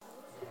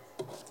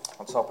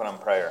Let's open in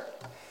prayer.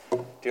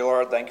 Dear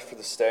Lord, thank you for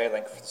this day.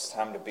 Thank you for this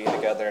time to be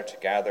together, to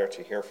gather,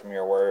 to hear from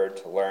your word,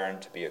 to learn,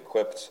 to be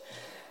equipped.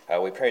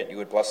 We pray that you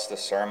would bless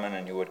this sermon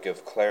and you would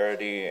give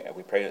clarity.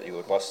 We pray that you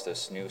would bless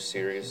this new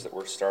series that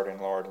we're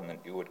starting, Lord, and that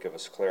you would give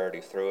us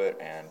clarity through it.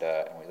 And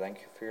we thank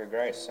you for your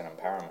grace and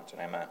empowerment.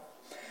 And amen.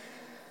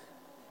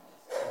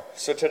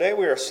 So today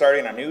we are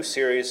starting a new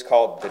series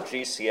called the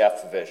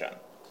GCF Vision.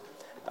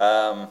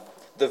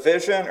 The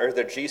vision, or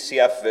the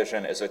GCF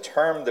vision, is a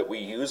term that we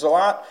use a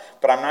lot,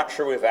 but I'm not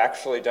sure we've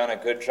actually done a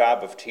good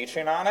job of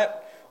teaching on it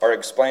or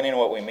explaining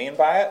what we mean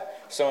by it.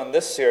 So in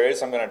this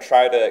series, I'm going to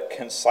try to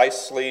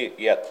concisely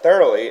yet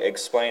thoroughly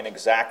explain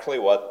exactly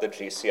what the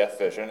GCF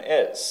vision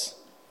is.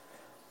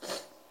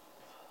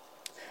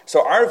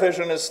 So our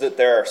vision is that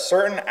there are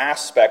certain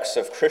aspects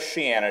of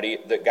Christianity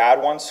that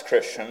God wants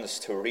Christians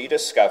to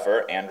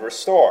rediscover and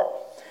restore.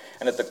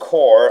 And at the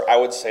core, I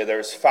would say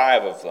there's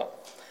 5 of them.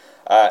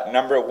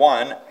 Number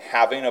 1,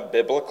 having a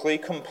biblically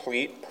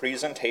complete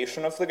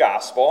presentation of the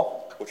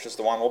gospel, which is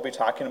the one we'll be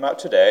talking about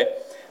today.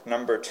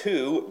 Number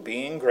 2,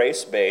 being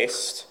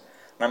grace-based.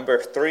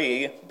 Number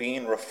 3,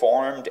 being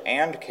reformed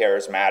and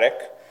charismatic.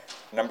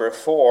 Number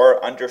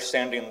 4,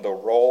 understanding the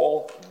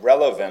role,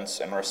 relevance,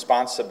 and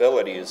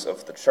responsibilities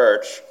of the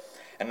church.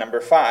 And number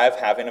 5,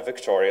 having a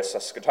victorious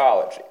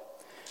eschatology.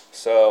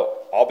 So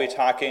I'll be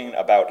talking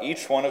about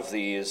each one of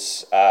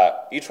these.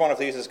 Each one of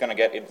these is going to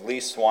get at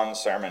least one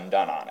sermon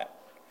done on it.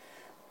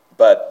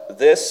 But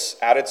this,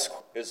 at its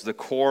is the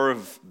core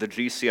of the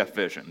GCF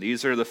vision.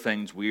 These are the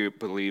things we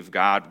believe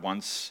God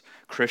wants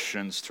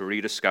Christians to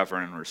rediscover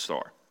and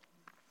restore.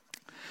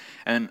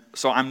 And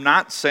so I'm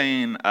not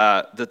saying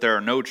that there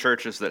are no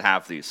churches that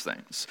have these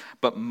things,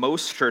 but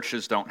most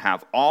churches don't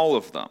have all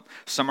of them.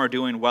 Some are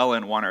doing well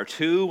in 1 or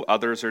 2,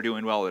 others are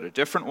doing well at a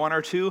different 1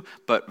 or 2,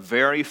 but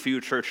very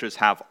few churches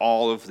have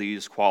all of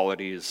these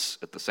qualities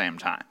at the same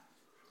time.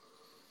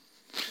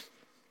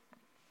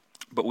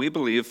 But we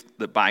believe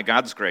that by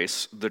God's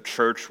grace, the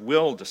church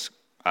will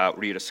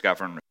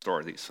rediscover and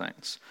restore these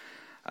things.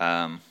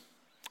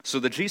 So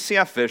the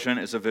GCF vision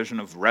is a vision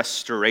of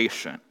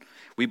restoration.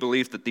 We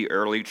believe that the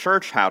early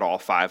church had all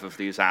 5 of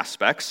these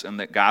aspects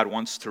and that God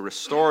wants to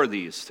restore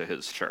these to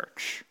his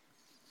church.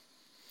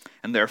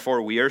 And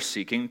therefore, we are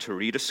seeking to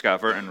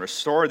rediscover and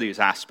restore these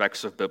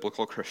aspects of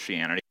biblical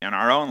Christianity in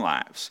our own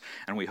lives,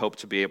 and we hope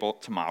to be able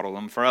to model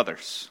them for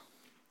others.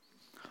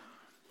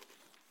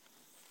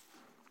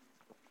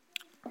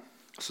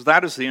 So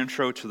that is the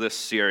intro to this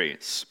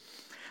series.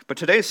 But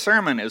today's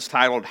sermon is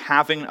titled,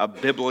 Having a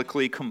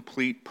Biblically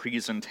Complete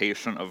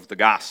Presentation of the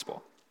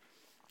Gospel.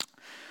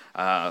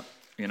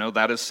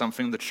 That is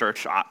something the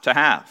church ought to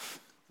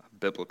have, a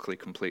biblically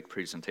complete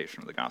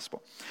presentation of the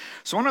gospel.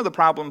 So one of the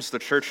problems the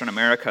church in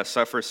America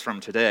suffers from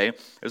today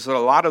is that a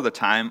lot of the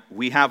time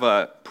we have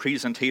a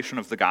presentation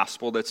of the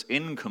gospel that's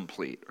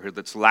incomplete or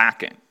that's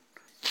lacking.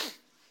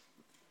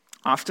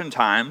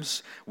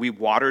 Oftentimes, we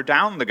water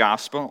down the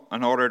gospel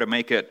in order to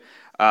make it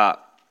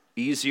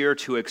easier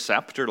to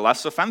accept or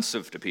less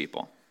offensive to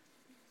people.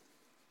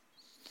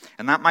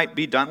 And that might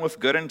be done with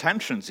good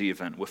intentions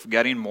even, with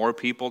getting more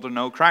people to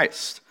know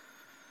Christ.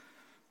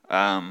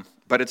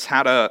 But it's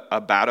had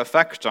a bad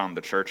effect on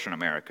the church in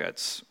America.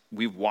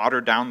 We've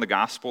watered down the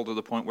gospel to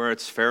the point where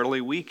it's fairly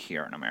weak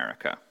here in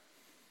America.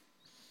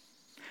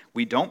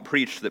 We don't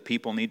preach that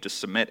people need to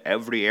submit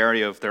every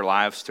area of their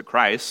lives to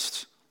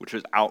Christ, which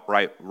is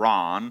outright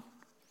wrong.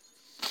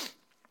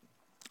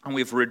 And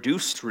we've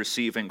reduced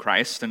receiving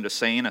Christ into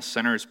saying a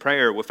sinner's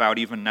prayer without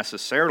even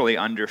necessarily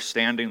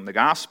understanding the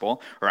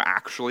gospel or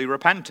actually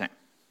repenting.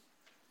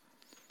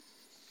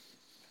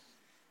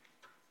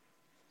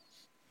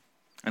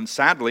 And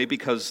sadly,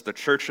 because the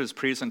church's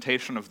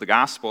presentation of the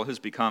gospel has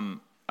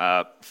become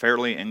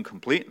fairly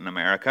incomplete in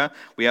America,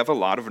 we have a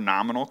lot of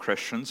nominal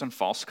Christians and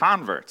false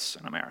converts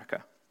in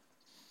America.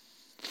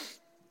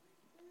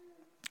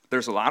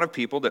 There's a lot of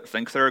people that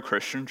think they're a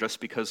Christian just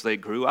because they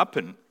grew up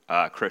in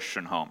a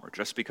Christian home or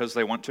just because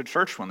they went to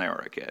church when they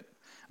were a kid.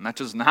 And that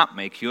does not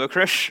make you a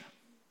Christian.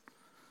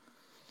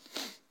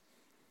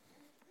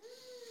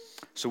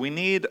 So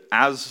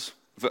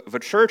the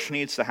church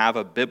needs to have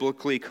a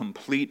biblically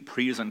complete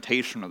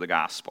presentation of the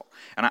gospel.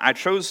 And I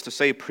chose to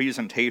say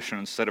presentation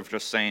instead of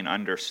just saying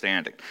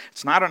understanding.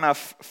 It's not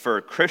enough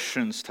for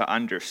Christians to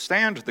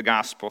understand the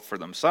gospel for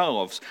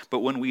themselves, but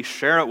when we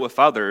share it with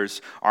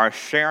others, our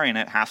sharing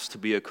it has to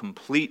be a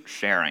complete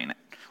sharing.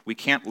 We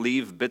can't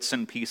leave bits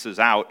and pieces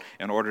out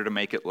in order to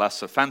make it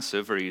less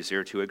offensive or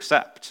easier to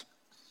accept.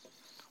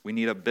 We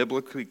need a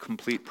biblically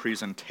complete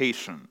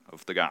presentation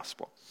of the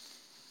gospel.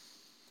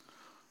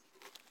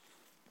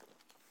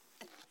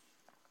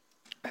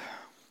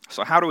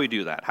 So how do we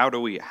do that? How do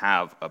we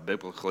have a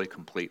biblically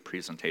complete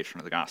presentation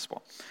of the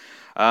gospel?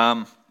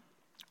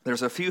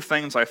 There's a few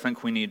things I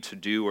think we need to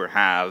do or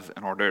have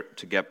in order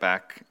to get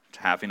back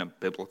to having a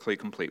biblically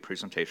complete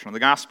presentation of the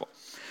gospel.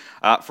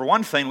 For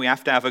one thing, we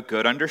have to have a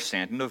good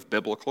understanding of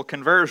biblical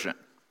conversion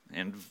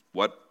and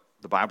what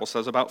the Bible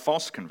says about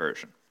false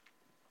conversion.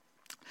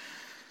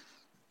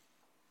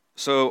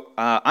 So,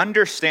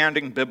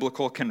 understanding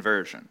biblical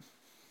conversion.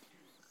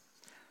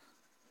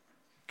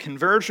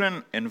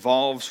 Conversion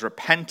involves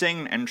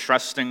repenting and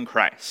trusting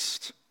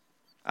Christ.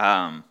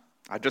 I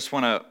just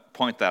want to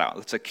point that out.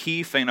 It's a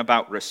key thing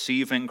about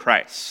receiving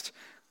Christ.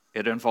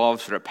 It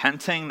involves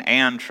repenting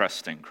and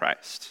trusting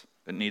Christ.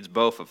 It needs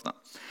both of them.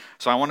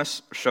 So I want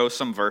to show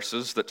some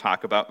verses that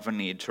talk about the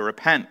need to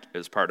repent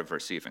as part of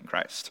receiving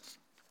Christ.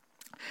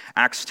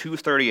 Acts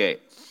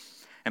 2:38.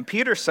 And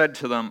Peter said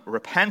to them,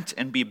 "Repent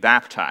and be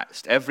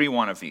baptized, every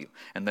one of you,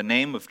 in the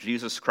name of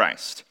Jesus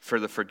Christ, for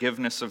the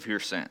forgiveness of your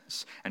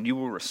sins, and you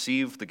will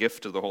receive the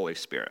gift of the Holy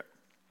Spirit."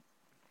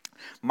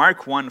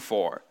 Mark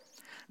 1:4.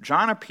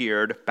 John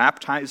appeared,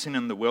 baptizing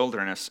in the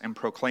wilderness and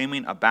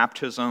proclaiming a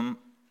baptism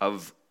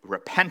of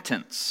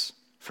repentance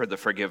for the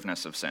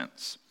forgiveness of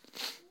sins.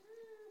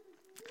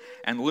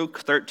 And Luke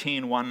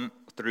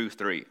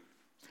 13:1-3.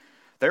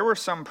 There were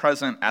some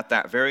present at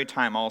that very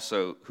time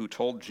also who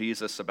told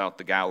Jesus about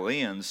the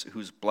Galileans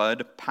whose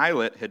blood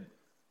Pilate had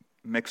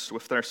mixed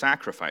with their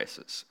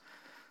sacrifices.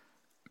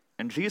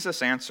 And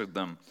Jesus answered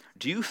them,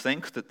 "Do you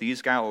think that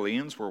these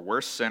Galileans were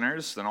worse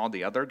sinners than all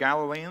the other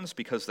Galileans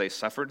because they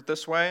suffered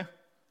this way?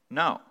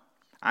 No,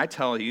 I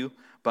tell you,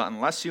 but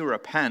unless you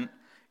repent,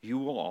 you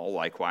will all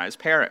likewise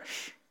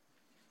perish."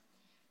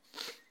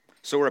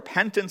 So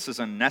repentance is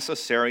a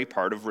necessary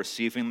part of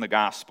receiving the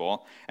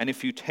gospel, and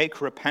if you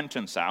take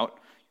repentance out,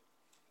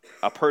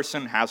 a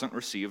person hasn't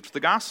received the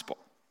gospel.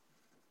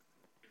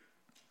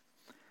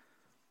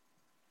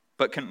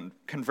 But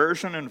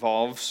conversion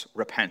involves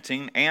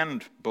repenting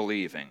and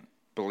believing.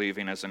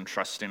 Believing as in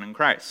trusting in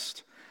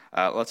Christ.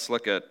 Let's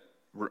look at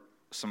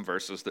some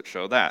verses that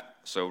show that.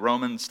 So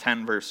Romans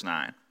 10, verse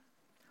 9.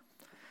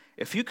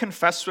 If you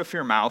confess with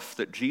your mouth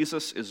that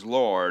Jesus is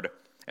Lord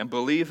and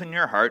believe in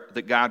your heart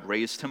that God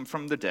raised him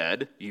from the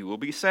dead, you will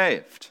be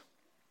saved.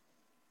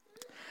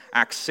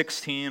 Acts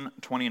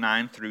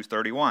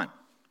 16:29-31.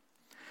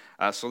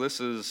 So this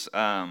is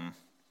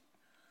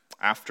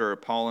after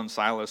Paul and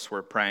Silas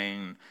were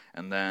praying,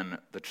 and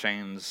then the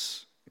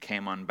chains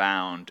came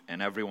unbound,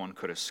 and everyone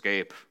could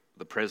escape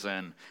the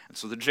prison. And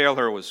so the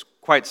jailer was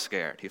quite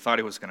scared. He thought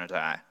he was going to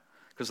die,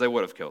 because they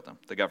would have killed him.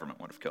 The government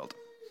would have killed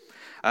him.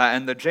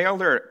 And the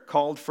jailer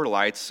called for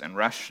lights and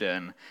rushed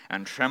in,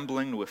 and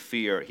trembling with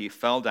fear, he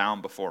fell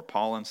down before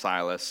Paul and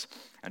Silas,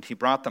 and he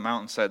brought them out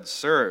and said,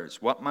 "Sirs,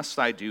 what must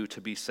I do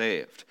to be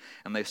saved?"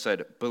 And they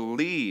said,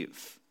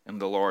 "Believe in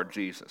the Lord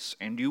Jesus,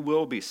 and you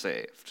will be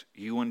saved,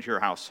 you and your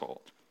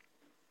household."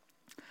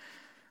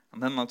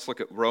 And then let's look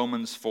at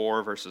Romans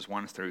 4, verses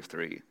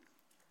 1-3.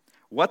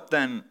 What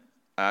then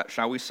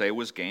shall we say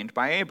was gained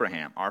by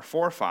Abraham, our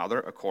forefather,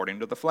 according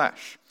to the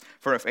flesh?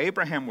 For if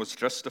Abraham was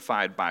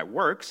justified by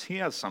works, he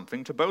has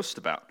something to boast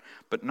about,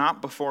 but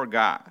not before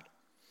God.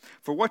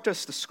 For what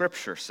does the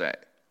Scripture say?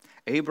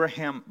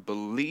 Abraham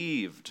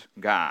believed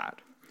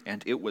God,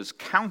 and it was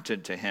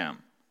counted to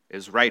him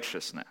as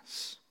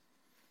righteousness.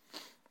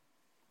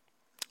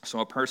 So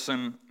a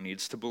person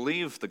needs to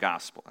believe the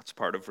gospel. That's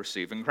part of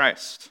receiving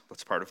Christ.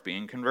 That's part of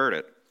being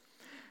converted.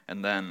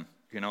 And then,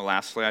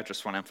 lastly, I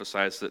just want to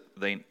emphasize that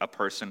a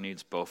person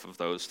needs both of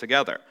those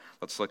together.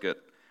 Let's look at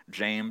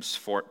James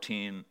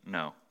 2,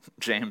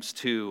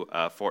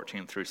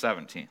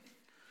 14-17.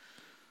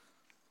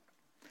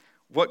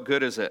 What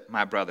good is it,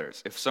 my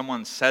brothers, if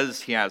someone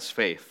says he has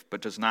faith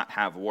but does not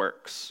have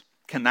works?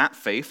 Can that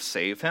faith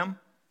save him?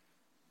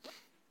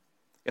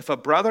 If a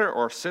brother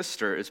or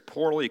sister is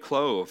poorly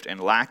clothed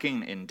and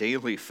lacking in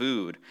daily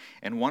food,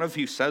 and one of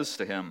you says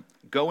to him,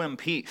 "Go in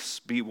peace,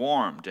 be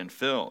warmed and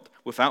filled,"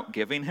 without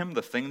giving him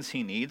the things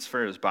he needs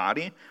for his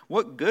body,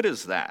 what good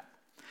is that?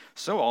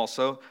 So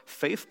also,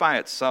 faith by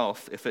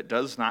itself, if it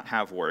does not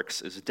have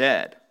works, is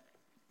dead.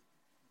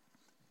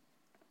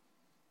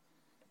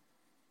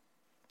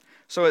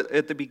 So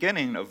at the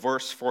beginning of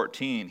verse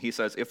 14, he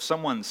says, if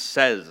someone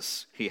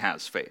says he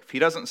has faith. He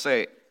doesn't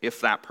say if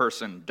that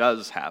person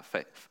does have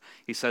faith.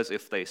 He says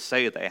if they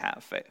say they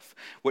have faith.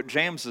 What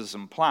James is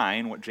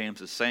implying, what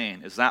James is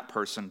saying, is that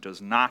person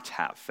does not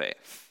have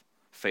faith.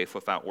 Faith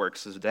without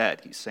works is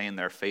dead. He's saying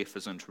their faith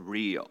isn't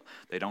real.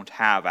 They don't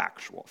have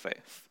actual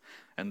faith,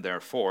 and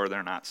therefore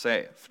they're not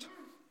saved.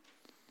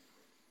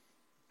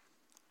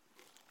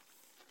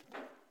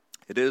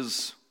 It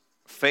is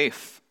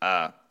faith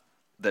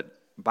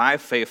by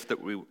faith that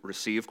we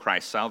receive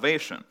Christ's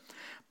salvation.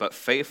 But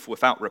faith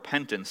without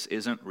repentance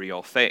isn't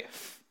real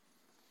faith.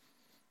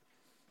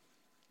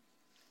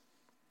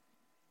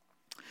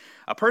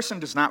 A person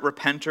does not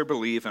repent or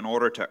believe in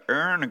order to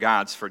earn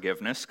God's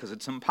forgiveness, because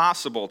it's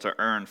impossible to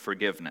earn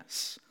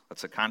forgiveness.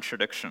 That's a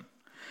contradiction.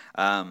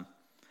 But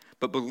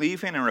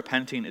believing and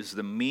repenting is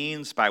the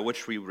means by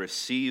which we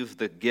receive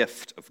the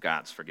gift of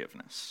God's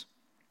forgiveness.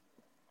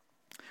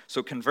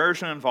 So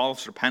conversion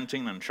involves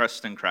repenting and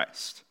trusting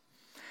Christ.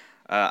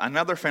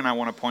 Another thing I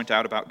want to point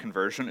out about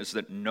conversion is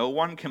that no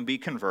one can be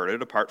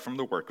converted apart from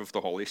the work of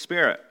the Holy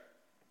Spirit.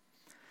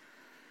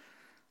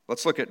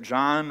 Let's look at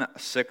John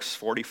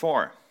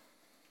 6:44.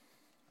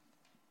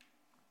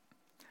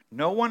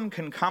 No one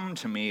can come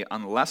to me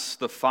unless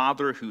the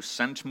Father who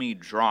sent me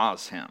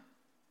draws him,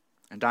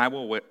 and I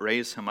will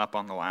raise him up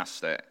on the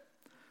last day.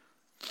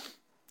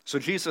 So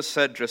Jesus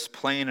said just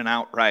plain and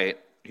outright,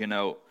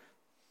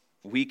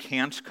 we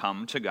can't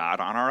come to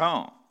God on our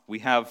own. We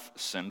have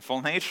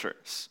sinful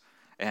natures.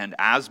 And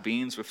as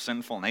beings with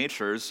sinful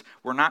natures,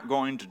 we're not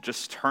going to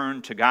just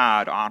turn to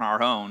God on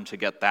our own to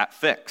get that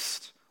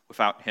fixed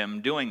without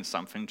him doing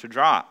something to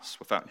draw us,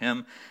 without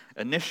him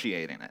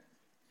initiating it,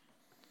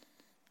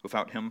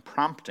 without him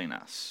prompting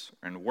us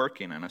and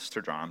working in us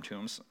to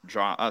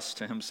draw us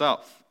to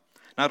himself.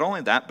 Not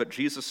only that, but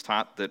Jesus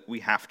taught that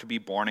we have to be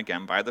born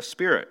again by the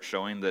Spirit,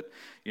 showing that,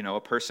 a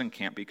person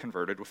can't be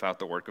converted without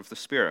the work of the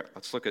Spirit.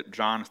 Let's look at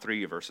John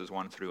 3, verses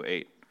 1 through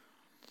 8.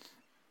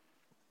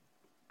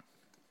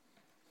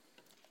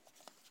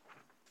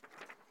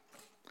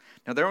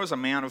 Now there was a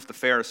man of the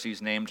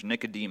Pharisees named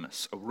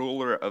Nicodemus, a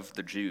ruler of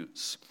the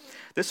Jews.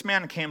 This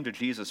man came to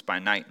Jesus by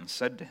night and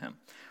said to him,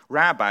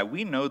 "Rabbi,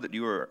 we know that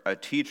you are a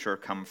teacher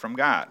come from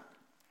God,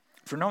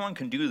 for no one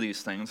can do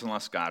these things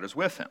unless God is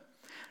with him."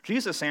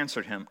 Jesus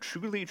answered him,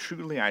 "Truly,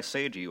 truly, I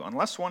say to you,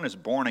 unless one is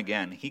born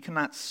again, he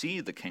cannot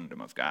see the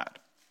kingdom of God."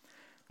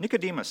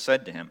 Nicodemus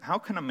said to him, "How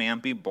can a man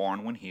be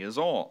born when he is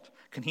old?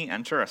 Can he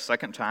enter a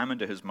second time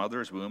into his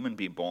mother's womb and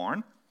be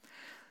born?"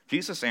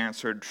 Jesus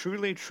answered,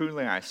 "Truly,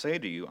 truly, I say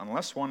to you,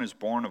 unless one is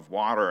born of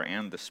water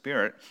and the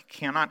Spirit, he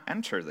cannot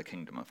enter the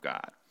kingdom of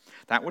God.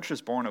 That which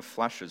is born of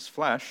flesh is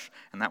flesh,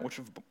 and that which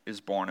is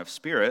born of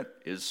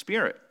spirit is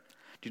spirit.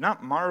 Do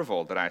not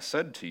marvel that I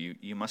said to you,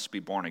 you must be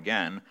born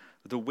again.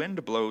 The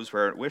wind blows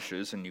where it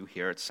wishes, and you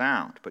hear its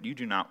sound, but you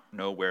do not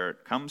know where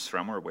it comes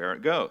from or where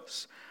it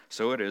goes.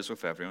 So it is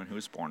with everyone who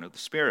is born of the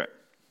Spirit."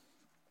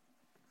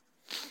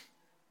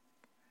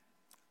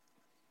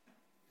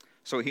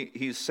 So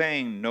he's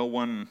saying no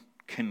one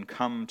can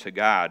come to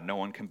God, no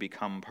one can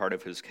become part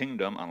of his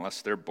kingdom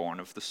unless they're born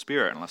of the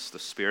Spirit, unless the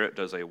Spirit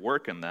does a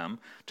work in them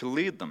to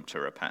lead them to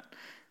repent.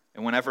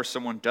 And whenever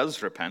someone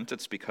does repent,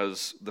 it's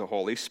because the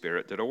Holy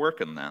Spirit did a work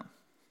in them.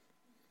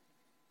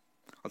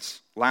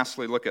 Let's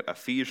lastly look at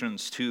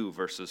Ephesians 2,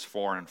 verses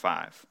 4 and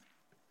 5.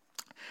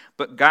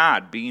 "But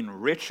God, being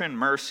rich in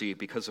mercy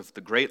because of the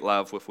great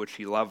love with which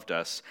he loved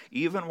us,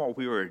 even while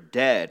we were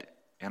dead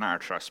in our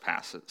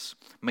trespasses,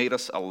 made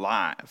us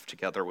alive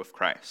together with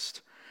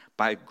Christ.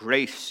 By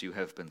grace you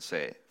have been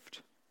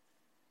saved."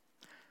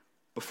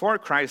 Before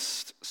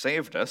Christ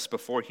saved us,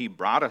 before he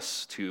brought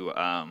us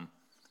to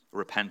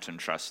repent and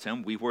trust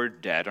him, we were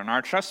dead in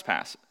our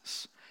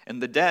trespasses.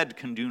 And the dead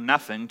can do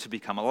nothing to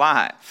become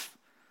alive.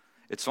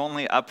 It's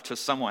only up to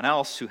someone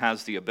else who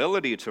has the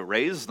ability to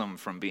raise them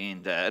from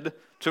being dead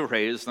to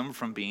raise them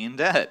from being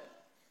dead.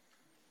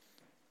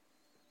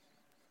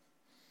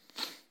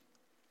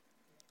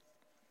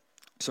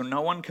 So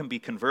no one can be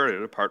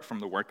converted apart from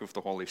the work of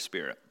the Holy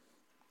Spirit.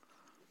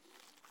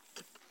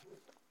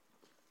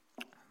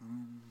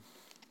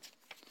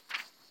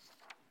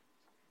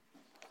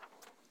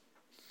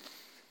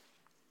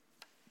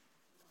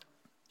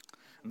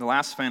 And the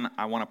last thing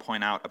I want to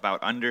point out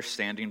about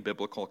understanding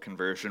biblical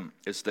conversion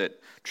is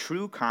that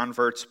true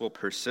converts will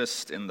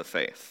persist in the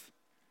faith.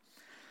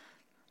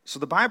 So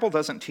the Bible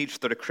doesn't teach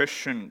that a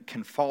Christian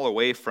can fall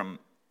away from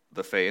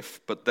the faith,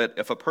 but that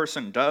if a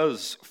person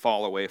does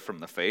fall away from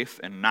the faith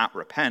and not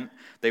repent,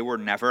 they were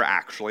never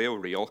actually a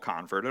real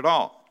convert at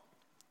all.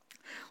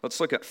 Let's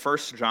look at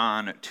 1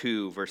 John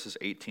 2, verses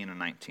 18 and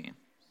 19.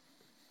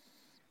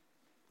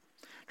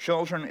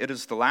 "Children, it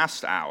is the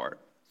last hour.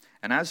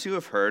 And as you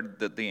have heard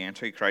that the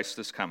Antichrist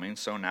is coming,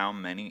 so now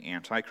many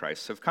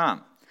Antichrists have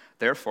come.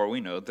 Therefore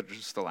we know that it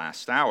is the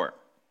last hour.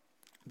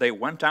 They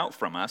went out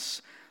from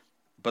us,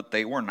 but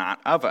they were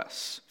not of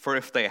us. For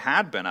if they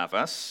had been of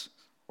us,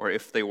 or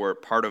if they were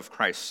part of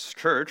Christ's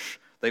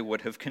church, they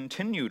would have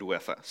continued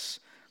with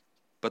us.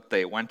 But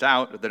they went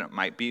out that it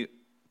might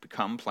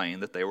become plain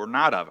that they were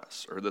not of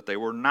us, or that they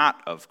were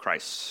not of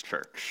Christ's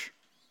church."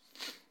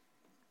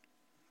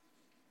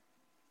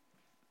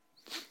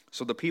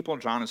 So the people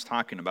John is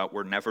talking about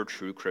were never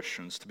true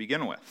Christians to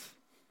begin with.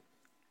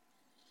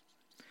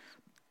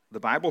 The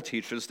Bible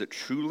teaches that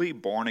truly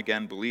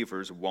born-again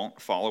believers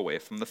won't fall away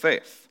from the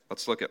faith.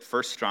 Let's look at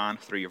 1 John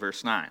 3,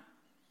 verse 9.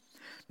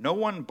 "No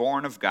one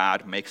born of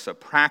God makes a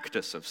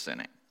practice of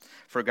sinning,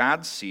 for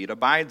God's seed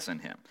abides in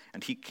him,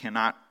 and he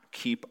cannot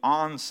keep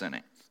on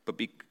sinning, but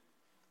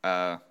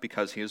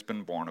because he has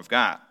been born of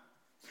God."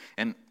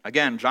 And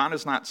again, John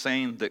is not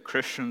saying that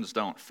Christians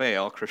don't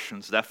fail.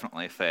 Christians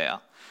definitely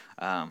fail.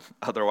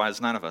 Otherwise,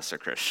 none of us are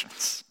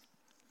Christians.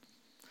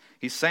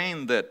 He's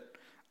saying that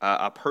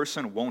a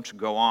person won't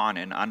go on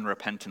in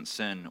unrepentant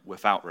sin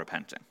without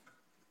repenting.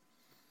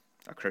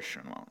 A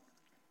Christian won't.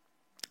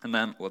 And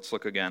then let's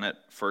look again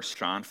at 1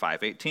 John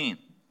 5:18.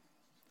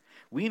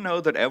 "We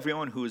know that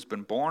everyone who has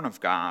been born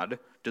of God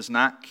does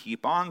not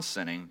keep on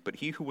sinning, but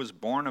he who was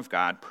born of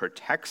God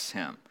protects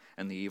him,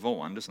 and the evil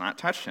one does not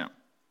touch him."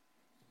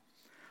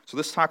 So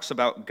this talks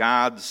about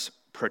God's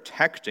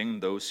protecting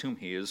those whom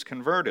he has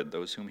converted,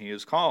 those whom he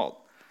has called.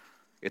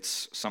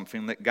 It's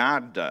something that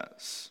God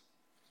does.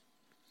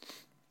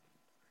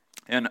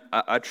 And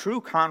a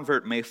true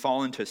convert may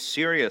fall into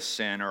serious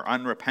sin or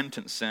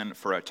unrepentant sin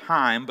for a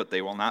time, but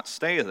they will not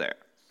stay there.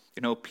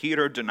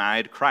 Peter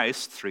denied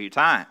Christ 3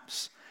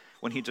 times.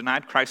 When he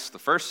denied Christ the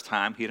first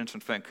time, he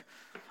didn't think,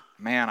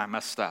 man, I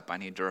messed up, I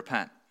need to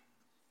repent.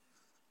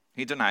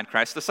 He denied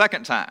Christ the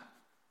second time,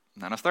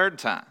 and then a third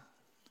time.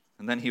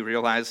 And then he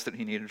realized that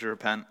he needed to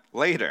repent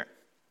later.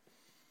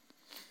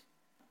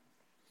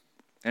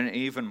 And an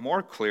even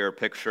more clear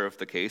picture of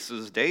the case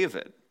is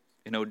David.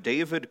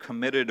 David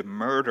committed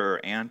murder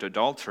and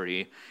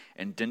adultery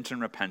and didn't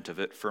repent of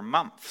it for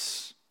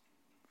months.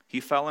 He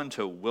fell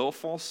into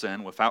willful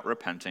sin without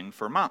repenting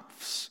for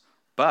months.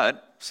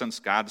 But since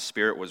God's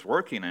Spirit was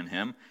working in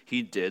him,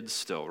 he did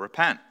still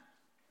repent.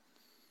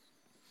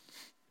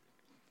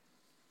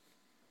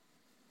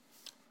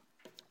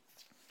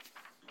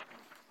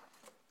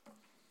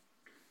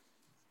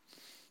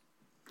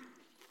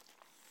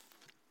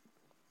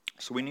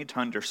 So we need to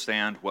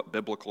understand what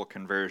biblical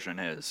conversion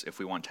is if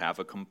we want to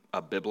have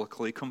a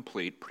biblically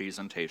complete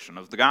presentation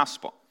of the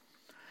gospel.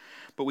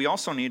 But we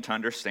also need to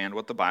understand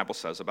what the Bible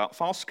says about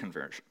false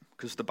conversion,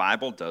 because the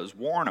Bible does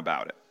warn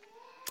about it.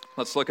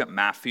 Let's look at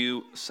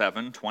Matthew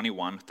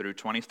 7:21 through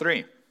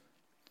 23.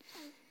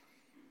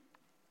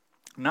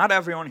 Not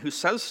everyone who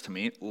says to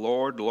me,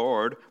 Lord,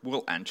 Lord,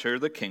 will enter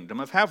the kingdom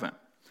of heaven,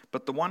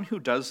 but the one who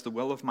does the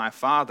will of my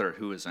Father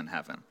who is in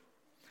heaven.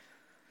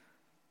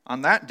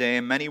 On that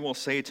day, many will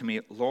say to me,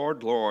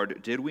 Lord,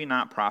 Lord, did we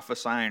not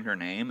prophesy in your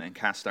name and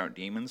cast out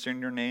demons in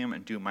your name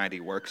and do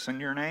mighty works in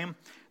your name?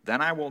 Then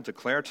I will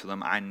declare to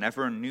them, I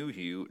never knew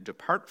you.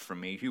 Depart from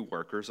me, you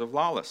workers of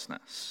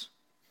lawlessness.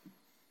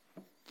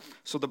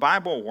 So the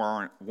Bible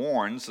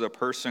warns that a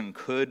person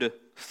could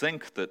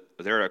think that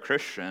they're a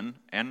Christian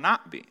and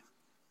not be.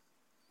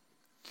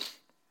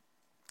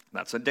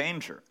 That's a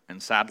danger,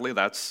 and sadly,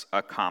 that's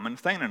a common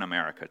thing in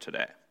America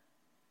today.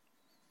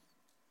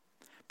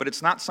 But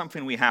it's not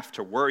something we have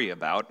to worry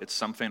about. It's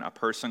something a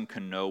person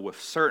can know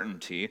with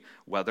certainty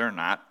whether or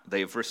not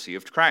they've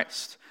received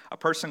Christ. A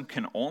person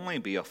can only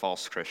be a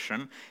false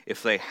Christian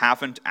if they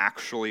haven't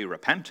actually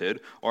repented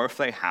or if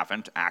they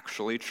haven't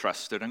actually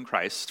trusted in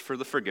Christ for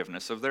the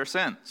forgiveness of their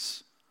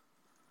sins.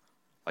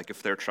 Like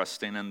if they're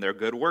trusting in their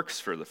good works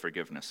for the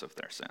forgiveness of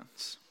their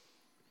sins.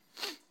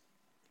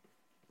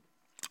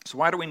 So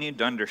why do we need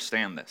to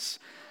understand this?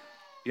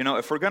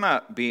 If we're going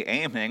to be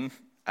aiming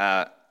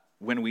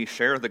when we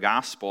share the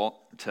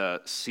gospel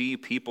to see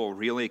people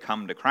really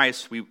come to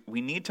Christ,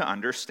 we need to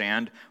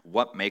understand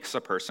what makes a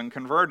person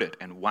converted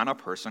and when a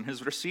person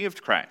has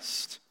received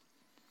Christ.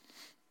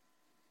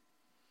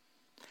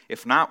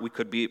 If not, we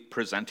could be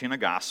presenting a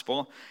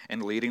gospel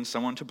and leading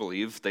someone to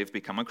believe they've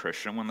become a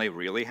Christian when they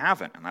really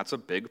haven't, and that's a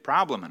big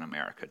problem in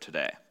America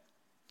today.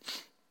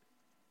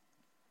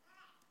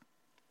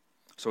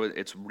 So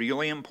it's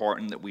really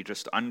important that we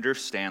just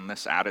understand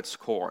this at its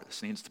core.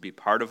 This needs to be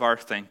part of our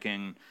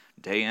thinking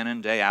day in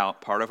and day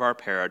out, part of our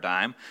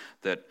paradigm,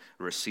 that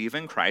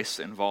receiving Christ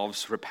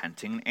involves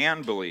repenting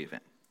and believing.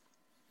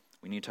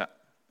 We need to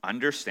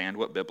understand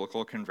what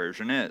biblical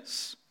conversion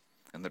is,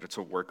 and that it's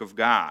a work of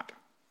God.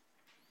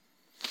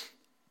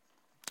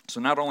 So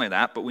not only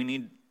that, but we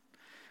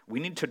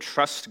need to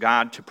trust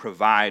God to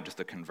provide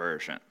the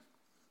conversion.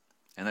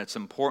 And it's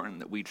important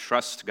that we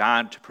trust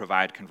God to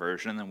provide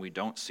conversion and we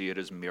don't see it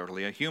as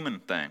merely a human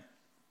thing.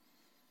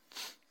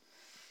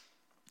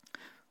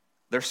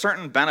 There are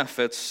certain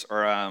benefits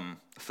or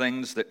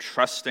things that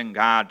trusting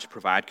God to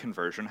provide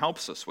conversion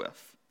helps us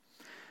with.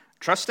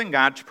 Trusting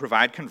God to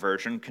provide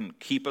conversion can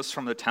keep us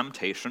from the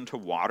temptation to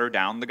water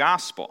down the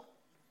gospel.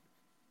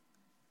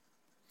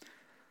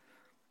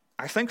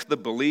 I think the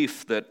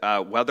belief that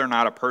whether or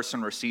not a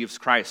person receives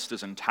Christ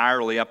is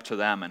entirely up to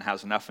them and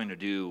has nothing to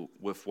do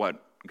with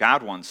what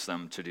God wants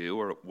them to do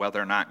or whether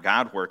or not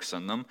God works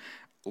in them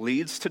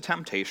leads to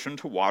temptation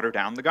to water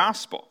down the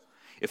gospel.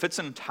 If it's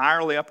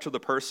entirely up to the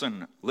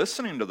person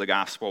listening to the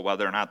gospel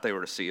whether or not they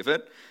receive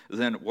it,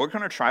 then we're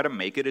going to try to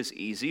make it as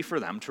easy for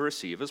them to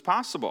receive as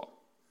possible.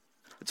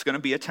 It's going to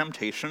be a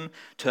temptation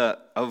to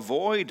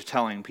avoid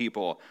telling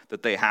people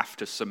that they have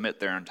to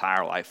submit their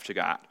entire life to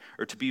God,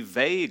 or to be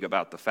vague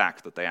about the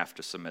fact that they have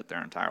to submit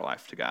their entire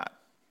life to God.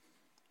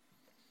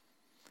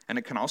 And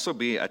it can also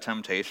be a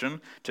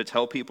temptation to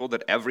tell people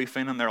that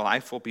everything in their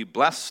life will be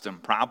blessed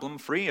and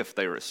problem-free if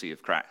they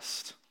receive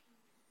Christ.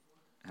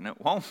 And it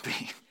won't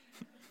be.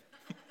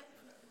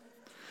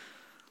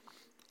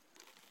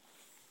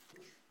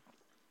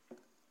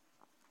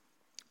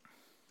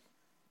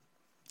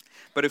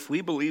 But if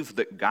we believe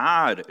that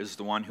God is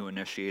the one who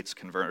initiates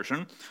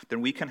conversion,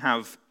 then we can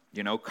have,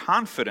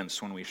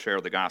 confidence when we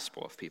share the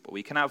gospel with people.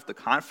 We can have the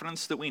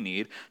confidence that we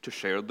need to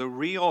share the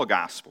real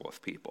gospel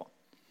with people.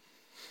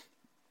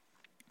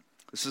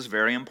 This is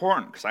very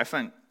important because I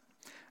think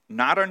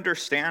not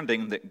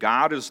understanding that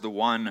God is the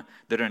one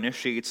that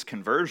initiates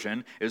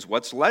conversion is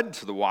what's led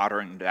to the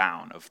watering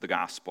down of the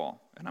gospel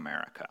in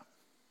America.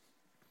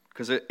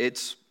 Because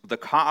it's the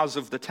cause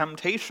of the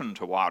temptation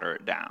to water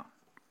it down.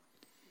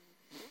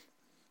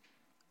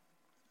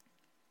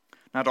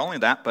 Not only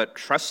that, but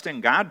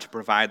trusting God to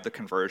provide the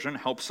conversion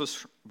helps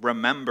us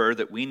remember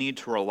that we need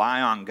to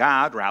rely on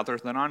God rather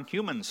than on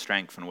human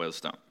strength and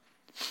wisdom.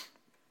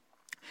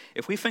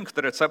 If we think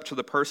that it's up to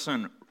the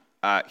person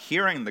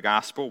hearing the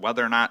gospel,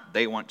 whether or not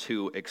they want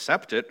to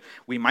accept it,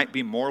 we might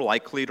be more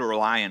likely to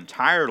rely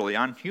entirely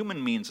on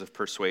human means of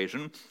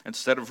persuasion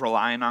instead of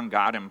relying on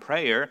God in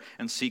prayer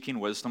and seeking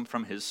wisdom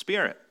from His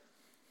Spirit.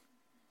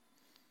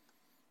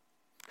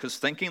 Because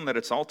thinking that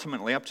it's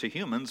ultimately up to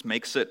humans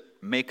makes it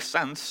make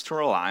sense to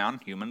rely on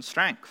human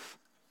strength.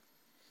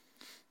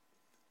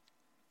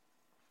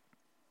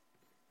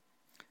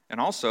 And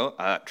also,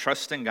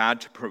 trusting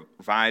God to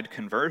provide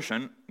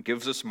conversion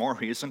gives us more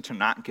reason to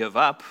not give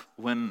up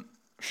when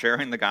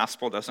sharing the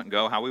gospel doesn't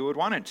go how we would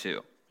want it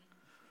to.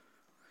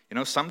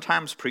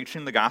 Sometimes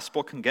preaching the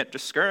gospel can get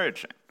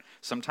discouraging.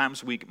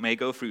 Sometimes we may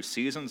go through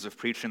seasons of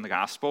preaching the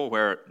gospel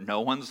where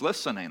no one's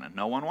listening and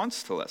no one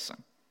wants to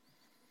listen.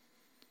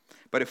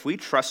 But if we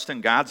trust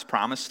in God's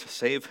promise to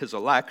save His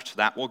elect,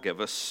 that will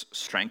give us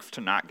strength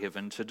to not give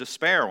in to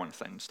despair when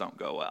things don't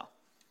go well.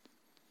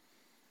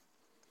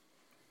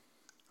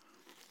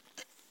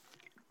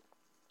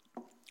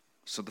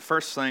 So the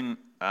first thing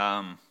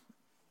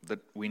that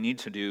we need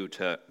to do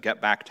to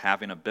get back to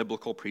having a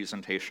biblical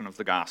presentation of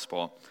the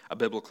gospel, a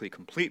biblically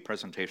complete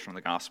presentation of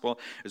the gospel,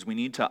 is we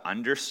need to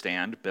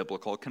understand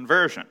biblical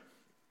conversion.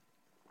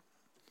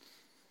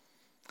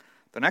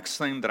 The next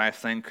thing that I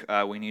think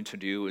we need to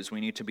do is we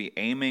need to be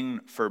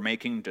aiming for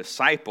making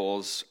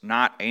disciples,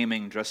 not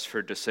aiming just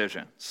for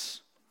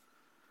decisions.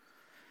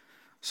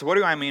 So what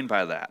do I mean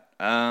by that?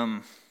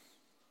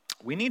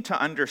 We need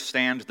to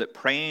understand that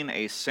praying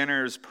a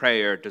sinner's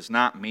prayer does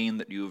not mean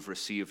that you've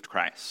received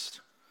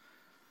Christ.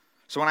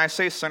 So when I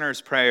say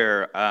sinner's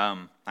prayer,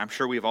 I'm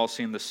sure we've all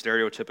seen the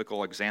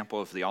stereotypical example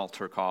of the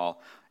altar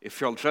call. If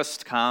you'll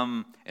just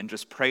come and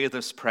just pray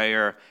this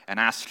prayer and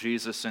ask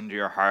Jesus into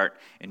your heart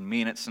and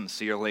mean it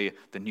sincerely,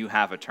 then you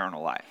have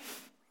eternal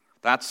life.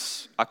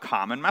 That's a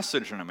common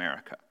message in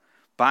America.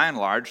 By and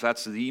large,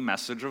 that's the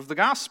message of the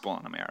gospel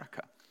in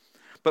America.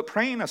 But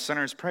praying a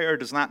sinner's prayer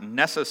does not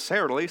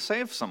necessarily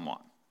save someone,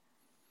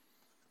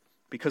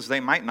 because they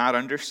might not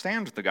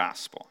understand the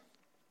gospel.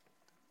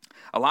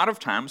 A lot of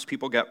times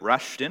people get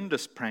rushed into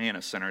praying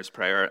a sinner's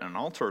prayer at an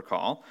altar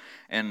call,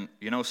 and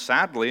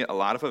sadly, a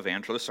lot of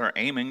evangelists are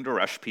aiming to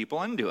rush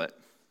people into it.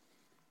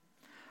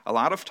 A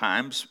lot of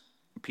times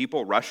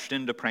people rushed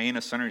into praying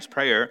a sinner's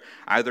prayer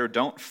either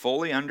don't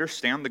fully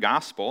understand the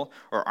gospel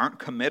or aren't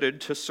committed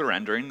to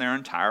surrendering their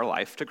entire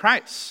life to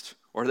Christ.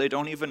 Or they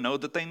don't even know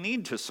that they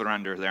need to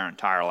surrender their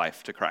entire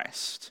life to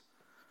Christ.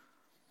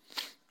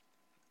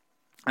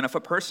 And if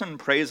a person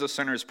prays a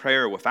sinner's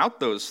prayer without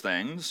those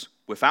things,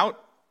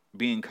 without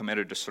being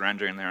committed to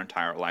surrendering their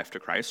entire life to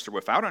Christ, or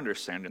without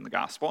understanding the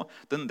gospel,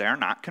 then they're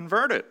not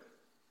converted.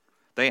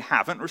 They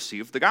haven't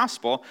received the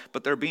gospel,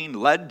 but they're being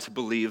led to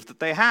believe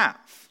that they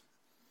have.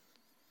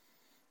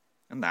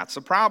 And that's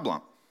a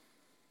problem.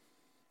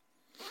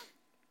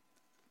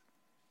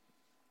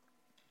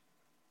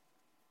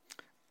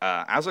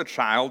 As a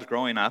child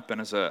growing up and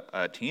as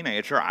a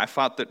teenager, I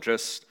thought that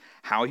just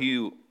how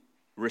you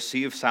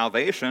receive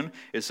salvation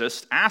is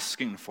just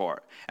asking for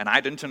it. And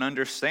I didn't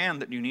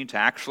understand that you need to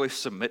actually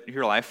submit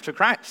your life to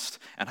Christ.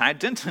 And I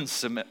didn't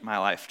submit my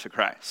life to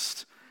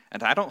Christ.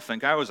 And I don't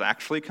think I was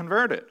actually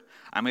converted.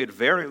 I made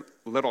very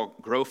little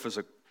growth as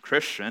a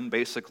Christian,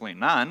 basically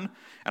none,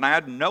 and I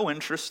had no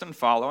interest in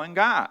following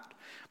God.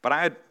 But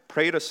I had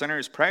prayed a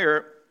sinner's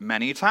prayer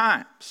many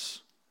times.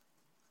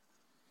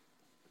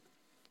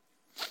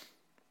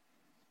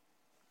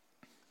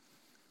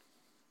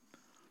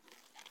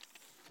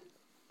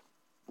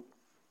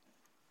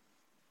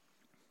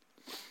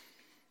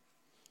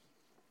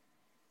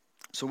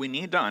 So we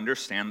need to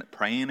understand that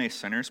praying a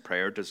sinner's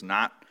prayer does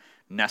not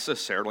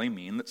necessarily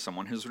mean that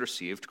someone has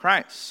received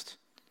Christ,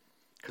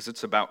 because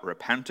it's about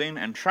repenting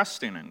and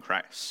trusting in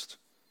Christ.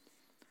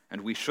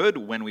 And we should,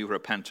 when we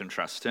repent and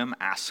trust Him,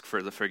 ask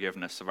for the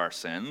forgiveness of our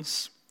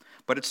sins.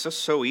 But it's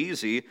just so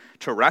easy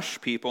to rush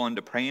people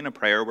into praying a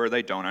prayer where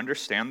they don't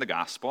understand the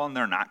gospel and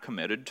they're not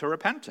committed to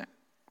repenting.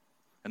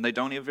 And they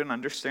don't even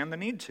understand the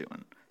need to.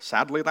 And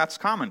sadly, that's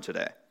common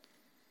today.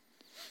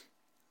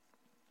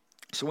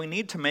 So we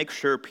need to make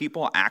sure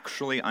people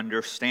actually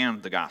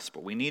understand the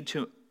gospel. We need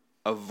to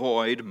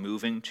avoid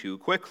moving too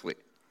quickly.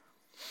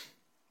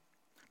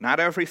 Not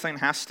everything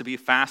has to be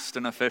fast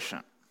and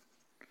efficient.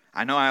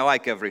 I know I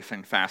like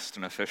everything fast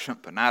and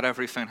efficient, but not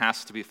everything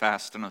has to be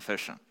fast and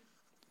efficient.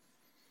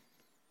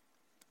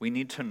 We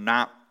need to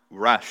not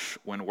rush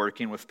when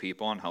working with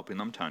people and helping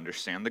them to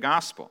understand the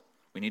gospel.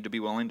 We need to be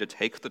willing to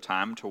take the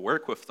time to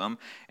work with them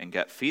and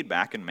get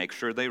feedback and make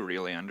sure they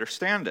really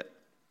understand it.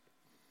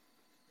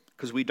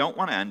 Because we don't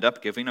want to end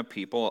up giving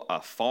people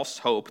a false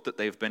hope that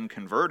they've been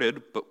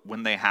converted, but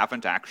when they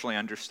haven't actually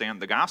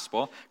understand the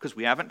gospel, because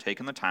we haven't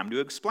taken the time to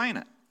explain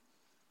it.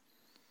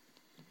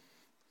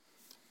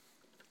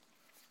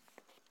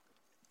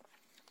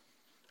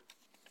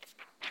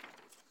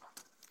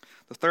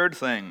 The third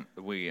thing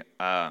that we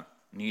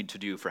need to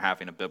do for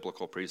having a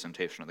biblical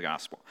presentation of the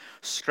gospel,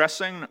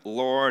 stressing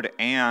Lord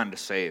and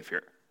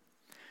Savior.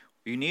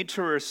 You need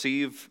to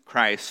receive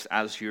Christ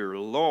as your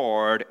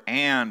Lord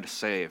and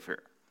Savior.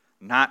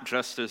 Not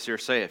just as your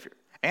Savior,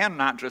 and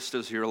not just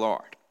as your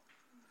Lord.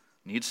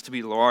 needs to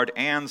be Lord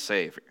and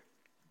Savior.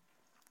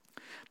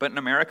 But in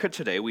America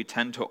today, we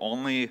tend to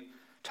only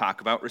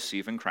talk about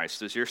receiving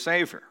Christ as your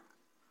Savior.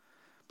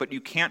 But you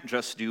can't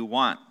just do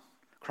one.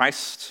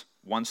 Christ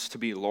wants to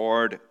be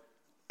Lord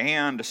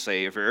and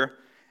Savior,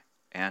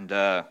 and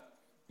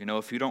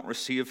if you don't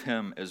receive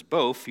him as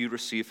both, you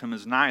receive him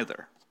as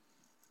neither.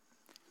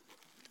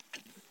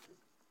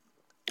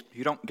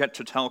 You don't get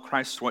to tell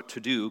Christ what to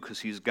do because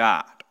he's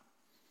God.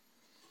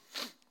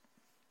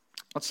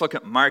 Let's look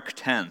at Mark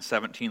 10,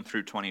 17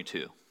 through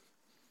 22.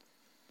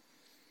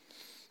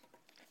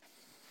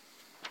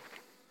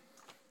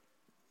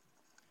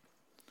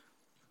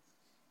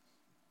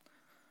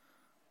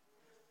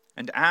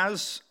 And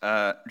as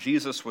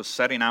Jesus was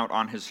setting out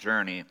on his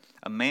journey,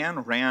 a man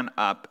ran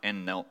up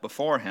and knelt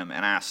before him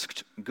and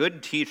asked,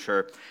 "Good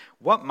teacher,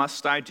 what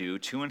must I do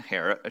to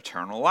inherit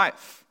eternal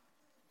life?"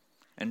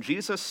 And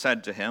Jesus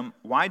said to him,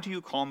 "Why do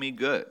you call me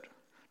good?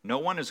 No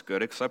one is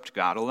good except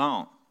God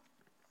alone.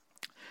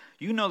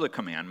 You know the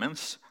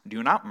commandments: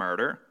 do not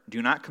murder,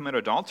 do not commit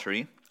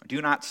adultery,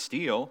 do not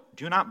steal,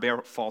 do not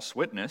bear false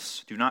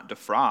witness, do not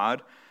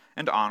defraud,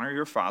 and honor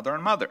your father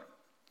and mother."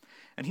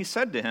 And he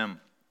said to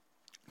him,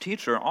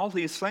 "Teacher, all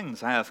these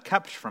things I have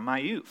kept from my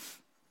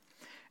youth."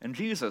 And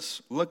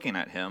Jesus, looking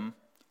at him,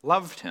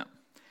 loved him,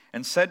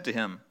 and said to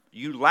him,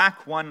 "You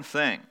lack one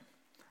thing.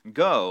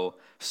 Go,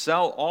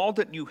 sell all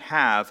that you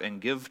have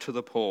and give to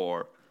the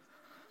poor,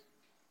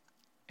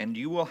 and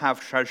you will have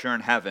treasure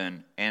in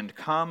heaven, and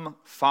come,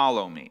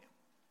 follow me."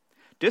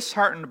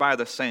 Disheartened by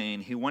the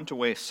saying, he went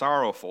away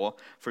sorrowful,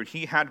 for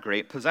he had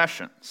great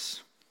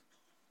possessions.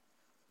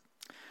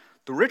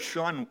 The rich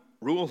young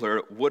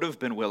ruler would have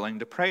been willing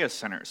to pray a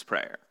sinner's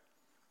prayer,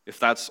 if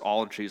that's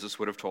all Jesus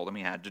would have told him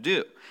he had to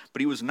do. But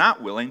he was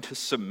not willing to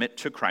submit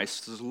to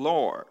Christ as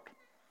Lord.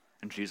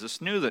 And Jesus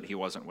knew that he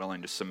wasn't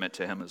willing to submit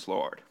to him as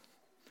Lord.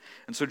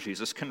 And so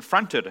Jesus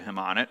confronted him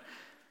on it,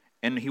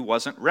 and he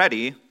wasn't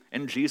ready,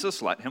 and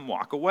Jesus let him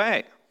walk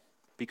away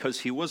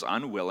because he was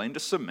unwilling to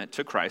submit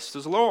to Christ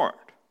as Lord.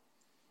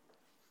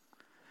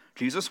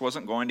 Jesus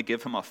wasn't going to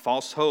give him a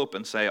false hope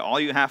and say, all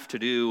you have to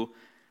do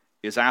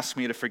is ask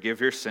me to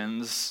forgive your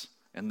sins,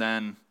 and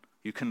then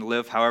you can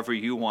live however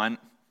you want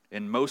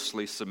and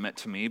mostly submit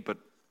to me, but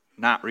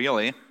not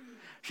really.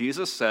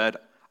 Jesus said,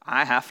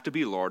 I have to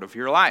be Lord of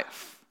your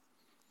life.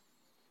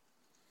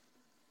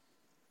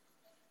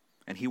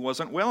 And he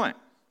wasn't willing.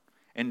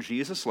 And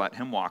Jesus let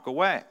him walk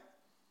away.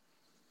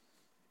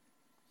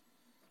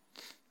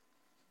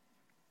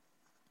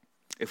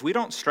 If we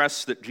don't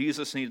stress that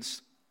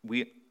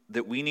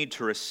we need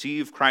to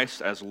receive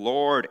Christ as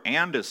Lord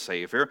and as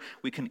Savior,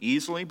 we can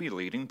easily be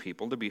leading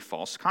people to be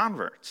false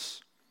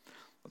converts.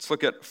 Let's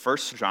look at 1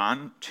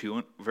 John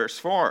 2, verse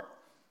 4.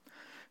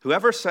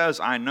 Whoever says,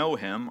 I know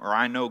him, or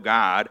I know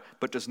God,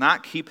 but does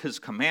not keep his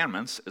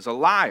commandments is a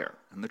liar,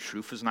 and the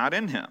truth is not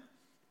in him.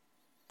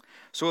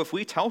 So if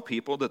we tell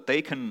people that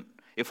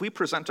if we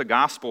present a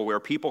gospel where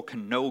people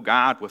can know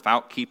God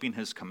without keeping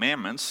his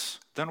commandments,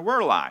 then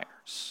we're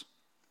liars.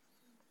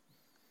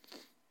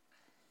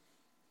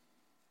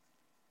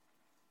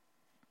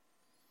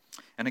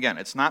 And again,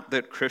 it's not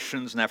that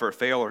Christians never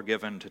fail or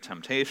give in to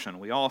temptation.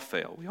 We all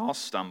fail. We all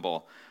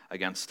stumble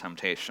against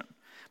temptation.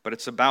 But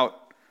it's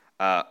about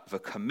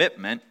the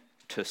commitment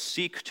to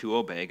seek to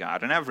obey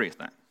God in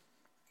everything.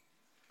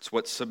 It's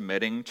what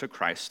submitting to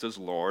Christ as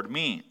Lord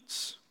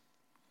means.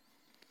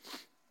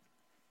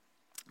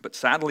 But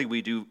sadly,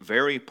 we do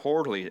very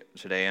poorly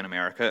today in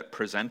America at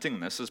presenting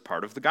this as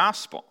part of the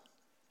gospel.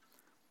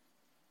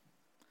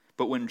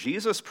 But when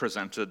Jesus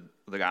presented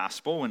the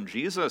gospel, when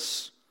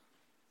Jesus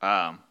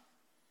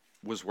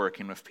was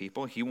working with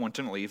people, he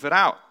wouldn't leave it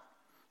out.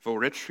 The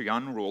rich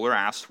young ruler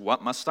asked,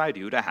 what must I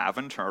do to have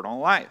eternal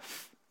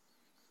life?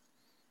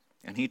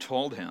 And he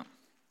told him,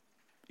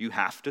 you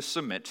have to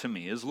submit to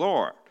me as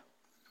Lord.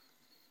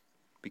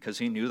 Because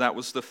he knew that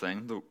was the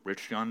thing the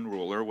rich young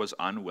ruler was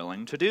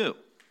unwilling to do.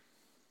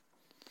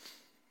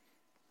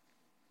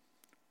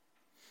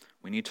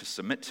 We need to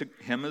submit to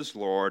him as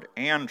Lord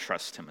and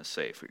trust him as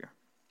Savior.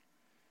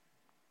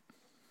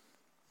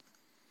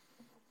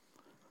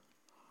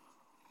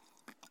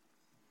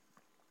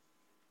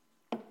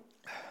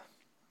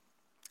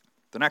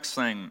 The next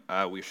thing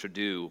we should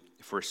do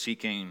if we're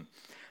seeking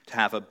to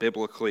have a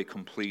biblically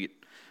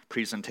complete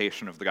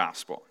presentation of the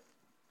gospel,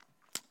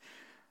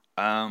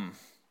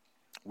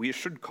 we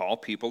should call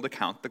people to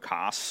count the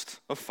cost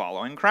of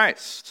following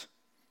Christ.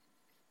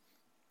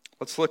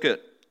 Let's look at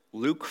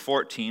Luke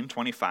 14,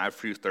 25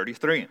 through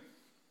 33.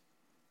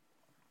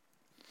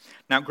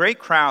 Now great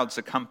crowds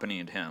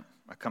accompanied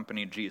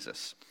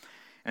Jesus.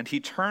 And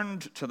he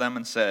turned to them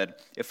and said,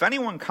 if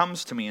anyone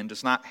comes to me and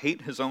does not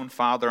hate his own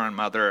father and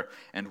mother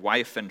and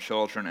wife and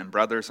children and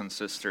brothers and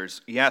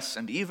sisters, yes,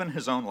 and even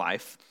his own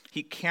life,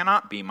 he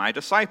cannot be my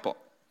disciple.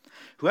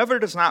 Whoever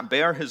does not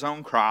bear his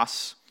own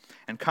cross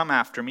and come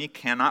after me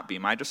cannot be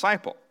my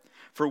disciple.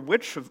 For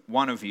which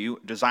one of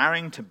you,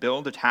 desiring to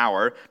build a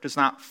tower, does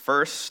not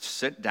first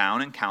sit down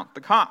and count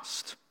the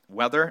cost,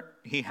 whether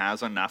he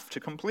has enough to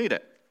complete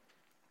it?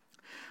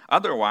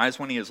 Otherwise,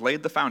 when he has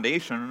laid the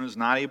foundation and is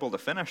not able to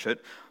finish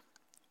it,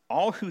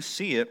 all who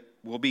see it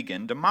will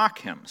begin to mock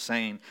him,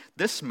 saying,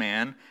 'This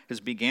man has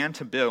began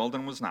to build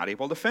and was not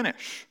able to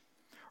finish.'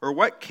 Or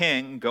what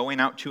king, going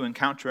out to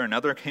encounter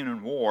another king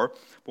in war,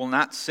 will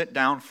not sit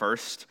down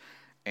first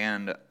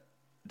and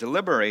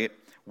deliberate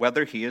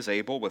whether he is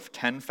able with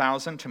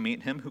 10,000 to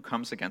meet him who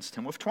comes against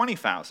him with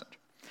 20,000?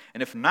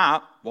 And if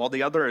not, while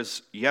the other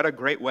is yet a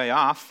great way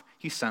off,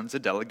 he sends a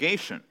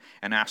delegation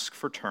and asks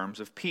for terms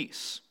of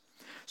peace.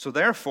 So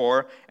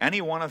therefore,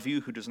 any one of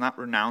you who does not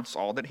renounce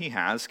all that he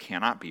has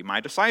cannot be my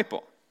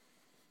disciple."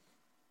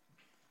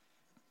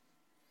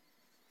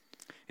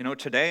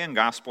 Today in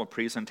gospel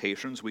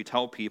presentations, we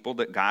tell people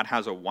that God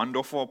has a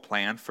wonderful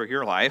plan for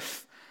your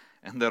life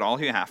and that all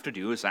you have to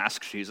do is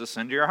ask Jesus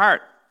into your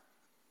heart.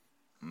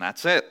 And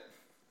that's it.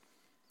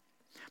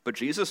 But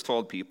Jesus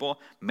told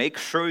people, make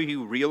sure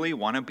you really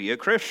want to be a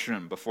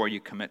Christian before you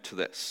commit to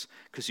this,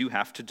 because you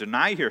have to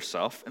deny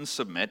yourself and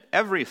submit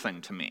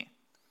everything to me.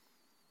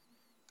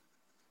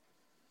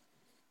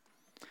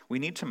 We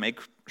need to make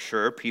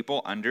sure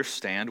people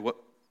understand what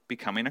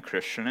becoming a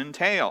Christian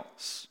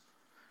entails.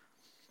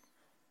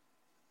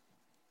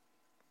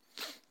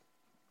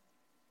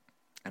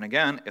 And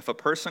again, if a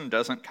person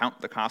doesn't count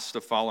the cost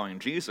of following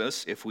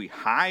Jesus, if we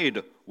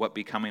hide what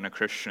becoming a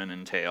Christian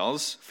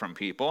entails from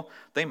people,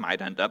 they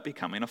might end up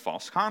becoming a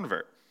false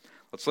convert.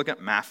 Let's look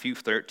at Matthew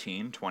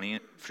 13, 20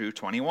 through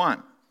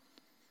 21.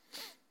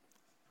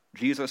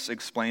 Jesus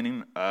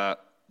explaining the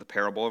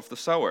parable of the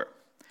sower.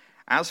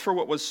 "As for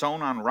what was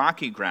sown on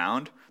rocky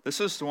ground,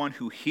 this is the one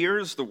who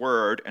hears the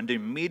word and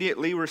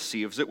immediately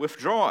receives it with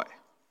joy.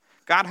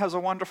 God has a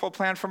wonderful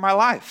plan for my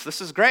life. This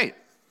is great.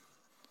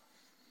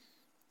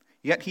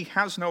 Yet he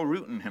has no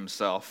root in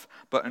himself,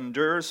 but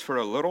endures for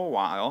a little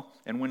while,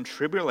 and when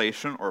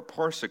tribulation or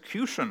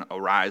persecution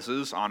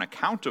arises on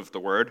account of the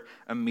word,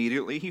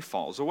 immediately he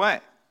falls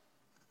away."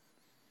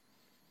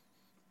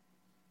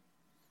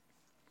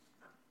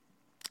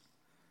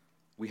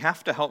 We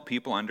have to help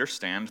people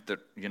understand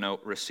that,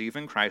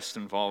 receiving Christ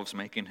involves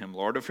making him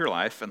Lord of your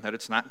life, and that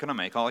it's not going to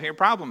make all your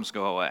problems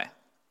go away.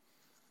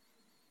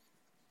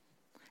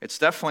 It's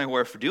definitely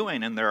worth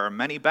doing, and there are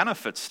many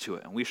benefits to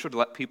it, and we should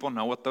let people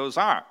know what those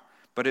are.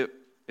 But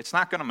it's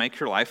not going to make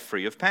your life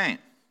free of pain.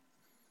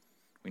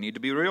 We need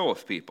to be real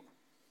with people.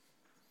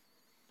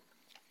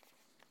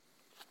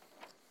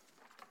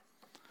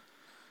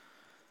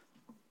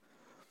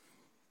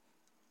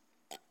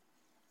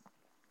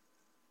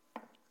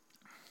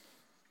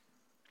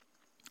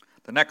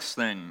 The next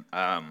thing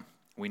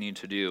we need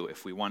to do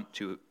if we want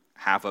to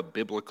have a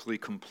biblically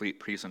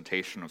complete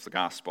presentation of the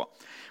gospel,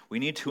 we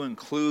need to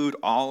include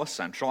all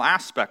essential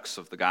aspects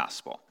of the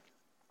gospel,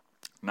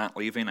 not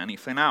leaving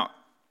anything out.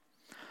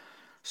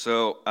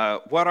 So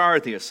what are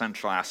the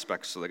essential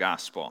aspects of the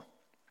gospel?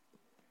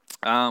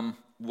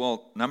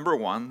 Well, number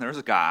one,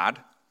 there's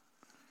God.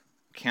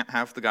 Can't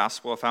have the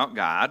gospel without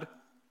God.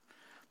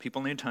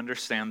 People need to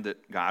understand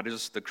that God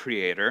is the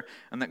creator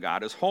and that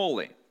God is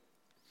holy.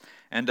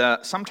 And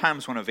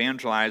sometimes when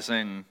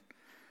evangelizing,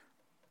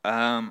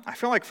 I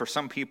feel like for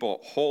some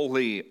people,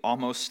 holy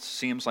almost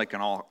seems like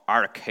an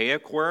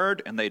archaic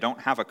word, and they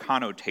don't have a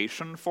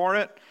connotation for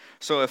it.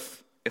 So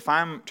if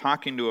I'm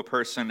talking to a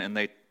person and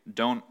they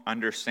don't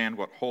understand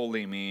what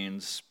holy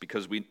means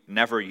because we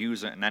never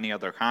use it in any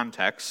other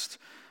context,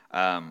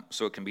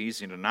 so it can be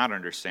easy to not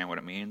understand what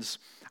it means,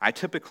 I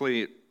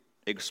typically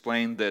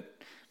explain that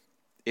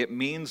it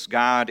means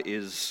God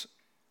is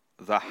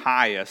the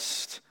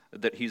highest,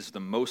 that he's the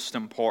most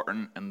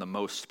important and the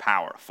most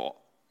powerful.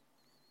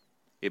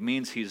 It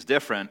means he's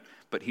different,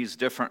 but he's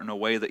different in a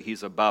way that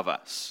he's above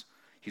us.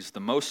 He's the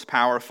most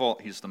powerful,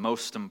 he's the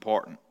most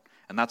important.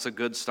 And that's a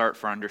good start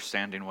for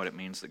understanding what it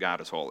means that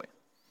God is holy.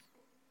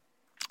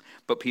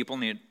 But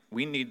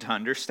we need to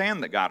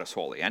understand that God is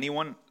holy.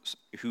 Anyone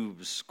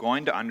who's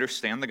going to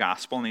understand the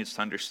gospel needs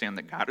to understand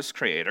that God is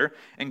creator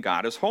and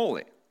God is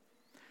holy.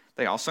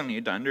 They also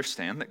need to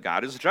understand that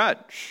God is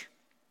judge.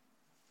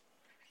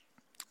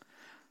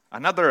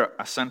 Another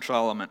essential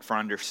element for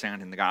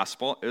understanding the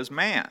gospel is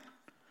man.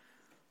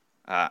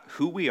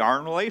 Who we are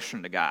in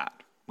relation to God.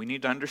 We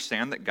need to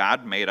understand that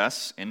God made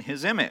us in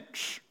his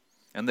image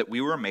and that we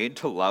were made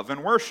to love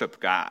and worship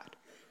God.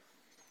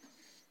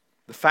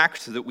 The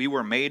fact that we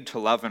were made to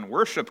love and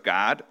worship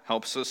God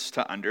helps us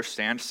to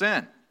understand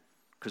sin,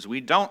 because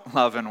we don't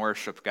love and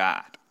worship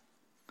God.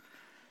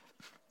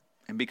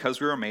 And because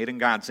we were made in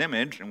God's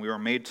image and we were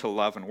made to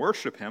love and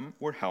worship him,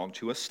 we're held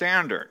to a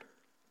standard.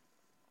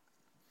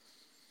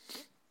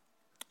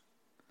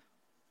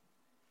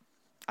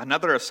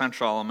 Another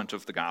essential element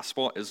of the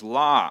gospel is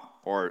law,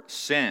 or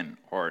sin,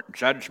 or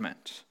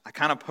judgment. I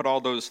kind of put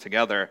all those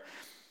together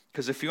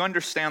because if you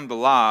understand the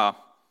law,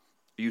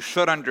 you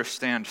should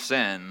understand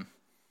sin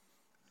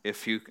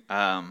if you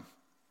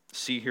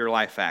see your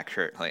life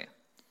accurately.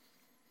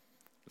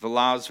 The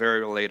law is very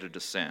related to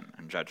sin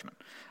and judgment.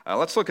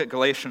 Let's look at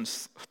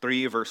Galatians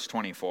 3, verse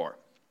 24.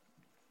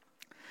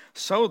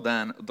 So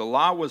then, the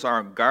law was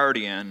our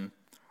guardian,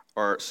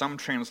 or some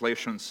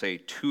translations say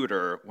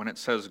tutor. When it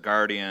says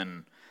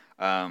guardian,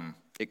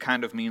 It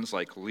kind of means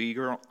like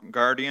legal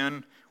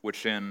guardian,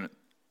 which in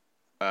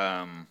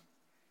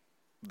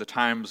the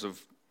times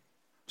of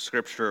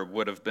Scripture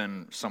would have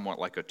been somewhat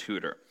like a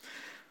tutor.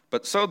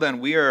 But so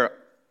then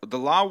the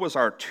law was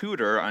our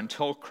tutor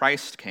until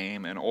Christ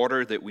came in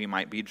order that we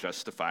might be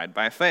justified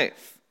by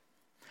faith.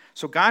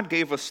 So God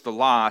gave us the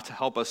law to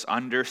help us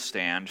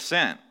understand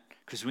sin,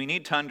 because we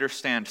need to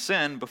understand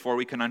sin before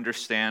we can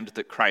understand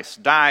that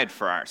Christ died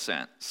for our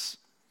sins.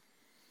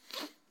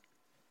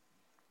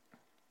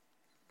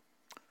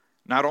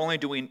 Not only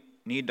do we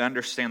need to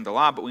understand the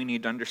law, but we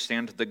need to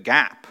understand the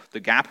gap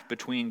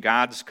between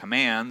God's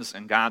commands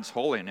and God's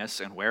holiness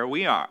and where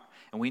we are.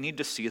 And we need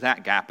to see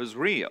that gap as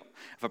real.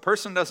 If a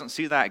person doesn't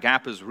see that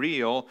gap as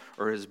real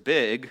or as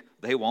big,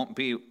 they won't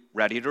be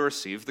ready to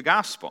receive the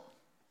gospel.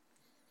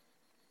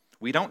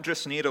 We don't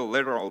just need a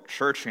literal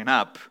churching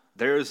up.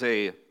 There's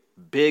a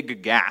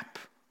big gap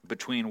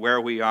between where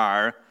we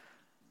are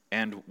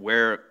and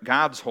where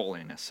God's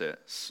holiness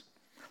is.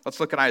 Let's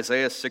look at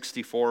Isaiah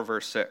 64,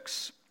 verse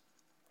 6.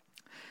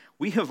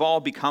 We have all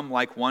become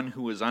like one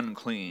who is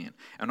unclean,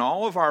 and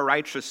all of our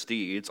righteous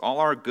deeds, all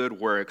our good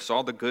works,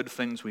 all the good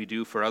things we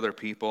do for other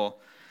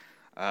people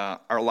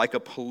are like a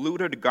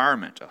polluted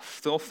garment, a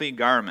filthy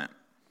garment.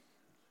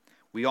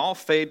 We all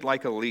fade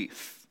like a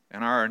leaf,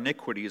 and our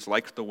iniquities,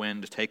 like the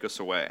wind, take us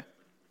away.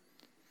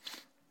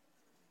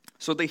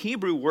 So the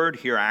Hebrew word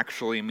here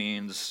actually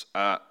means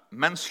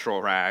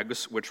menstrual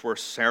rags, which were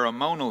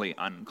ceremonially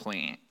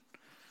unclean.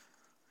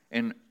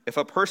 And if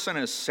a person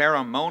is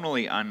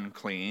ceremonially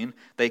unclean,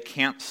 they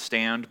can't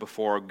stand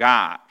before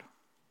God.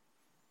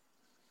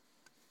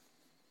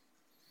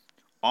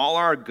 All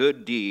our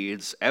good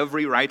deeds,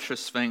 every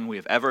righteous thing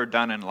we've ever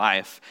done in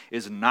life,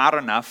 is not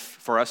enough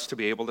for us to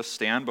be able to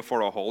stand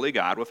before a holy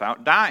God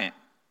without dying.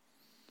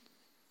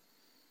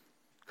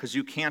 Because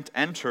you can't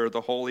enter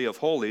the Holy of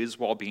Holies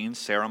while being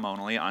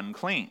ceremonially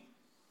unclean.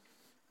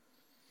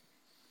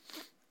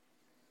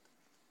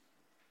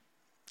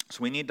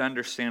 So we need to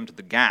understand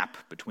the gap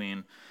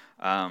between,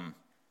 all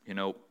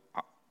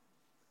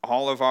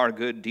of our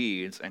good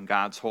deeds and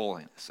God's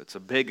holiness. It's a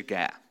big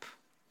gap.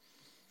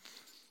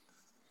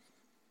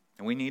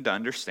 And we need to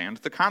understand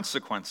the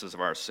consequences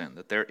of our sin,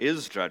 that there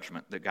is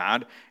judgment, that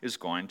God is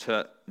going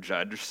to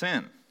judge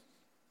sin.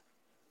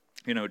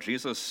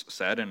 Jesus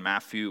said in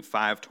Matthew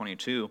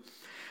 5:22,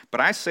 "But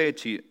I say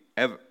to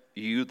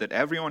you that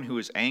everyone who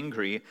is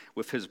angry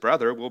with his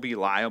brother will be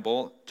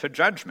liable to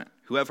judgment.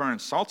 Whoever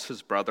insults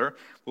his brother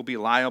will be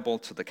liable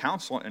to the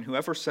council, and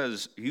whoever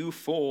says, 'You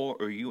fool,'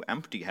 or 'You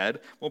empty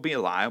head,' will be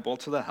liable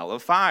to the hell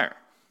of fire."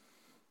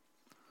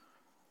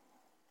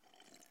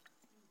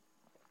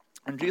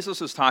 And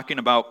Jesus is talking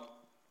about,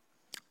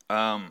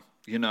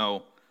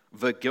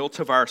 the guilt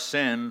of our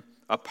sin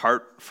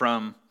apart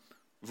from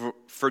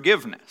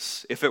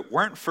forgiveness. If it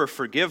weren't for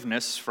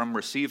forgiveness from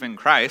receiving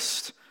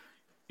Christ,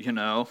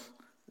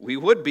 we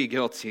would be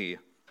guilty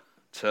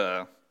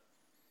to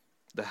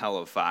the hell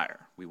of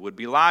fire. We would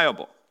be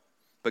liable.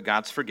 But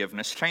God's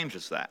forgiveness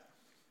changes that.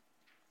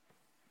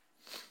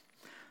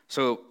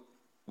 So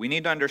we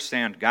need to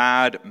understand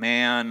God,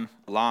 man,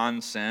 law,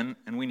 and sin,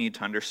 and we need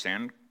to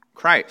understand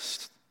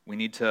Christ. We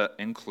need to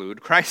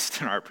include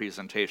Christ in our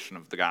presentation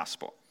of the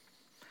gospel.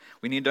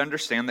 We need to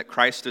understand that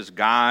Christ is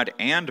God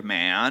and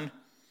man,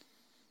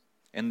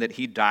 and that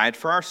he died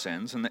for our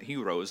sins, and that he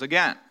rose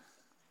again.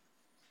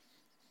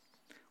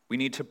 We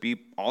need to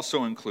be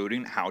also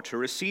including how to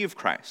receive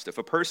Christ. If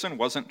a person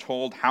wasn't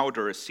told how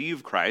to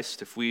receive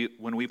Christ,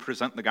 when we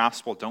present the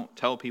gospel, don't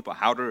tell people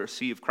how to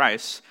receive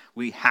Christ,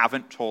 we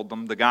haven't told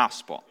them the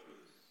gospel.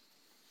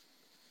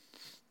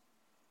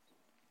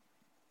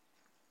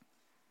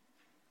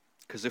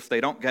 Because if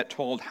they don't get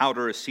told how to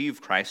receive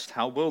Christ,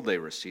 how will they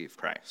receive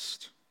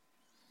Christ?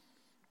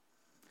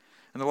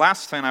 And the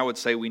last thing I would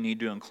say we need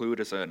to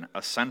include as an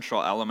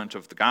essential element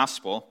of the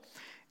gospel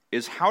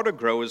is how to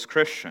grow as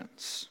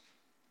Christians.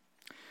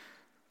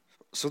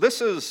 So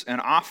this is an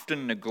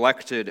often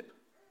neglected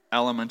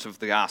element of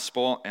the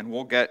gospel, and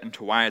we'll get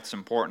into why it's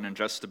important in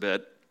just a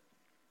bit.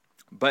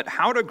 But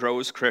how to grow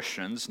as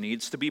Christians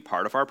needs to be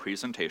part of our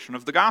presentation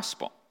of the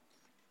gospel.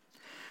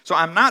 So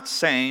I'm not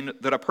saying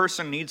that a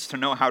person needs to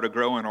know how to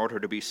grow in order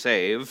to be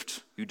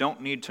saved. You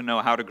don't need to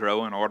know how to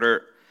grow in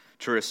order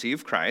to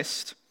receive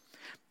Christ.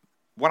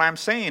 What I'm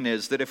saying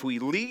is that if we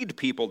lead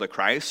people to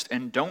Christ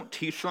and don't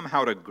teach them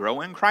how to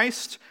grow in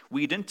Christ,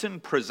 we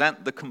didn't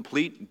present the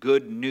complete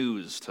good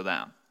news to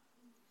them.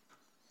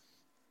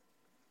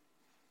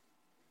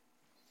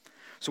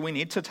 So we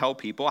need to tell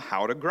people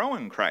how to grow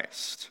in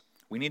Christ.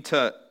 We need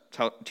to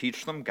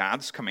teach them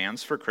God's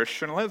commands for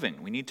Christian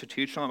living. We need to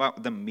teach them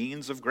about the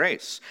means of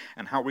grace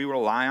and how we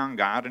rely on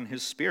God and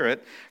his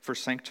Spirit for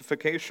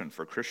sanctification,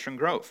 for Christian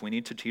growth. We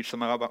need to teach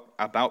them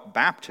about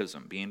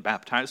baptism, being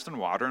baptized in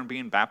water and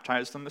being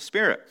baptized in the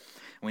Spirit.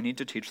 We need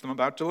to teach them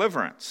about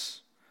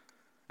deliverance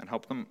and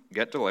help them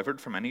get delivered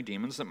from any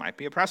demons that might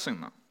be oppressing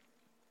them.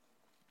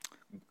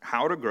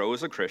 how to grow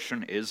as a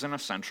Christian is an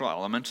essential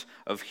element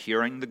of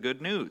hearing the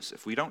good news.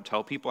 If we don't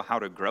tell people how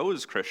to grow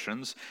as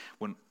Christians,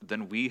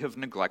 then we have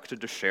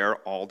neglected to share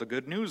all the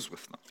good news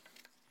with them.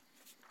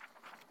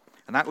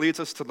 And that leads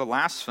us to the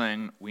last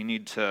thing we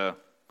need to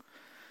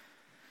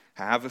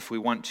have if we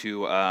want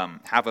to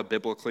have a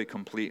biblically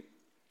complete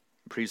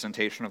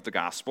presentation of the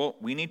gospel.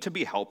 We need to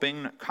be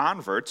helping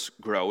converts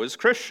grow as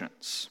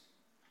Christians.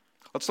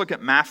 Let's look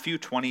at Matthew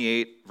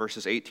 28,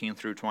 verses 18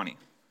 through 20.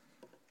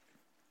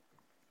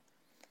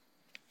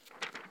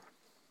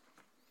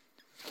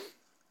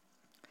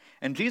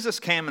 And Jesus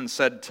came and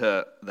said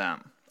to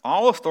them,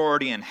 "All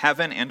authority in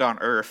heaven and on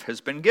earth has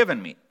been given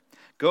me.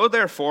 Go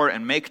therefore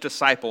and make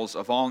disciples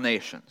of all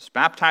nations,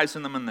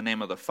 baptizing them in the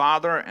name of the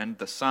Father and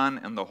the Son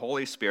and the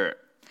Holy Spirit,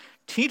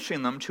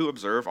 teaching them to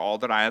observe all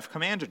that I have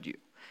commanded you.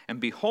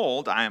 And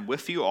behold, I am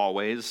with you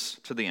always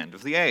to the end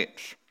of the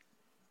age."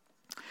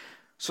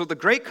 So the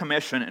Great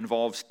Commission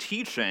involves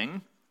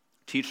teaching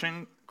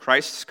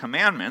Christ's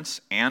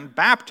commandments and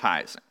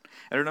baptizing.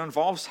 And it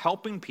involves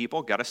helping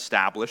people get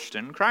established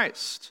in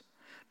Christ,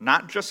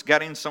 not just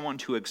getting someone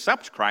to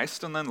accept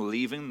Christ and then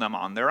leaving them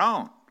on their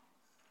own,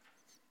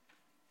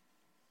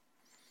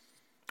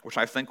 which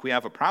I think we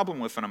have a problem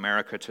with in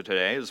America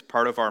today, is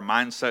part of our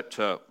mindset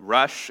to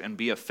rush and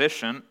be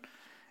efficient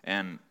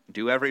and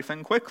do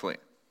everything quickly.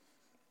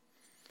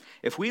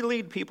 If we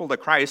lead people to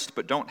Christ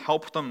but don't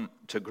help them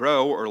to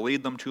grow or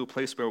lead them to a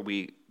place where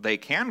they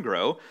can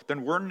grow,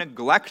 then we're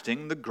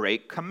neglecting the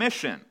Great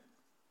Commission.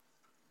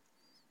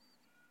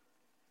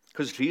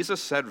 Because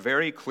Jesus said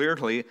very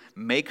clearly,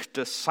 make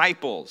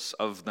disciples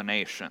of the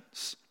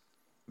nations,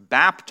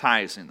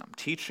 baptizing them,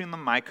 teaching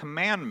them my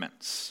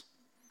commandments.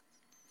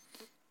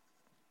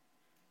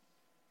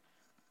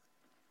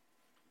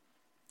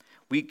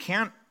 We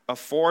can't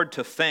afford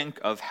to think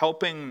of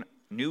helping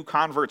new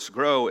converts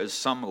grow as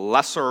some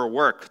lesser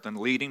work than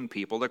leading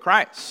people to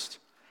Christ.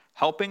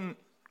 Helping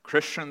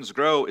Christians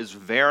grow is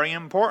very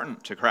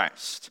important to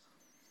Christ.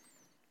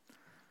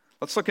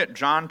 Let's look at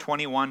John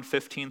 21,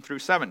 15 through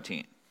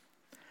 17.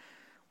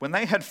 When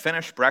they had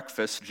finished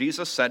breakfast,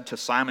 Jesus said to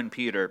Simon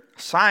Peter,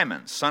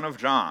 "Simon, son of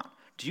John,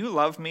 do you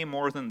love me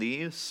more than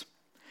these?"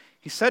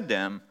 He said to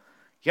him,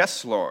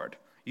 "Yes, Lord,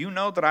 you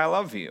know that I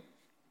love you."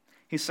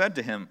 He said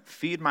to him,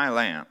 "Feed my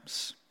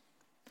lambs."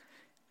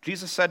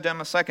 Jesus said to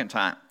him a second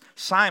time,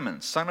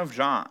 "Simon, son of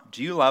John,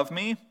 do you love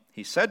me?"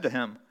 He said to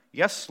him,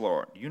 "Yes,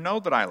 Lord, you know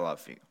that I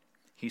love you."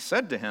 He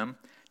said to him,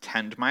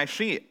 "Tend my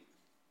sheep."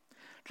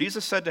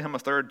 Jesus said to him a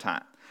third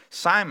time,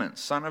 "Simon,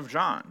 son of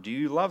John, do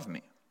you love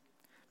me?"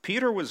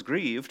 Peter was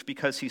grieved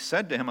because he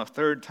said to him a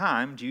third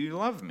time, "Do you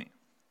love me?"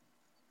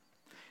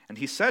 And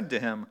he said to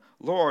him,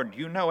 "Lord,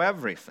 you know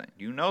everything.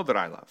 You know that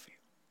I love you."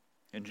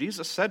 And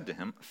Jesus said to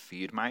him,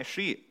 "Feed my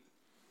sheep."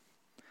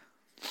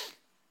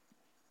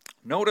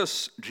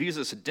 Notice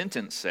Jesus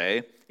didn't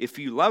say, "If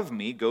you love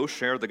me, go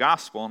share the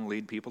gospel and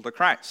lead people to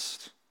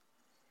Christ."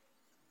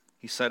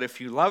 He said, "If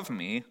you love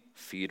me,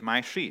 feed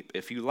my sheep.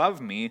 If you love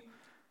me,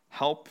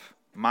 help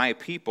my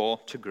people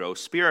to grow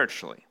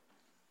spiritually."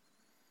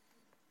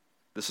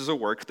 This is a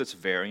work that's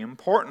very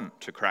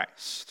important to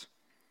Christ.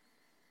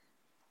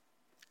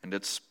 And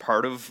it's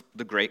part of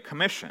the Great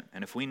Commission.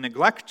 And if we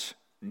neglect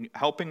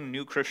helping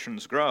new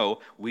Christians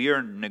grow, we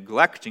are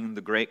neglecting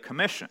the Great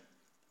Commission.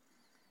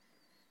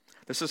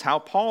 This is how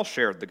Paul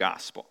shared the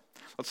gospel.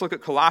 Let's look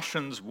at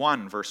Colossians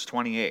 1, verse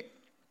 28.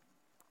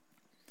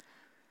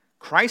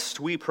 "Christ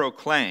we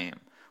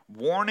proclaim,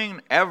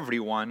 warning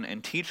everyone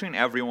and teaching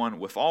everyone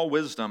with all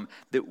wisdom,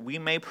 that we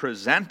may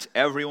present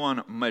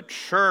everyone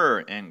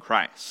mature in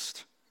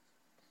Christ."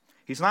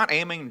 He's not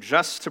aiming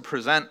just to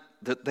present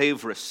that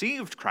they've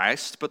received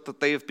Christ, but that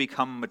they've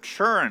become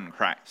mature in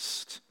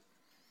Christ.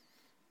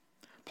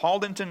 Paul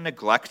didn't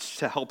neglect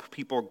to help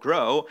people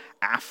grow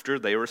after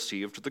they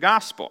received the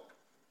gospel.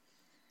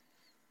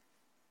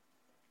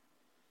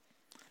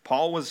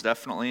 Paul was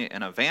definitely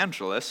an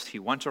evangelist. He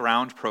went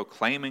around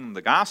proclaiming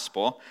the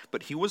gospel,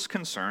 but he was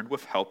concerned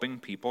with helping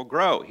people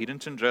grow. He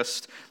didn't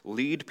just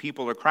lead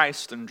people to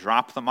Christ and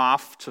drop them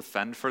off to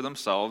fend for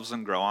themselves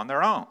and grow on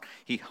their own.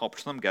 He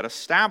helped them get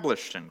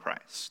established in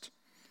Christ.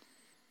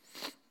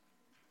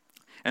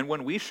 And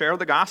when we share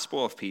the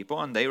gospel with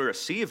people and they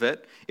receive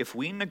it, if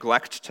we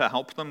neglect to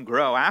help them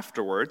grow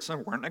afterwards,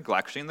 then we're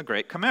neglecting the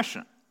Great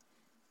Commission.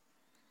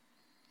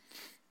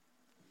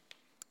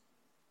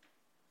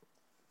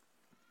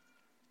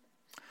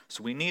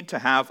 So we need to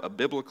have a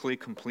biblically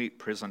complete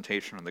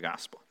presentation of the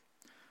gospel.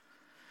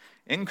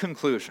 In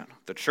conclusion,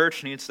 the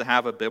church needs to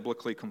have a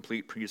biblically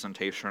complete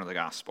presentation of the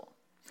gospel.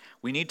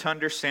 We need to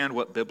understand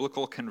what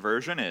biblical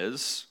conversion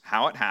is,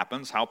 how it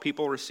happens, how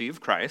people receive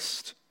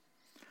Christ.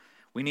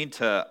 We need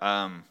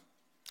to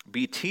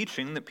be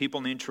teaching that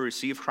people need to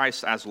receive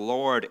Christ as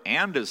Lord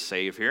and as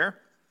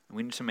Savior.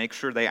 We need to make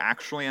sure they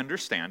actually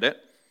understand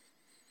it.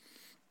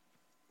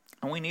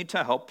 And we need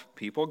to help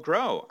people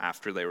grow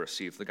after they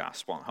receive the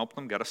gospel and help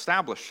them get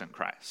established in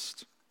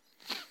Christ.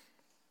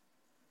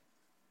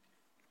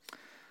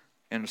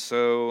 And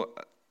so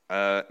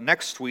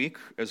next week,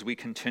 as we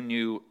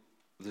continue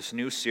this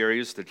new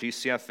series, the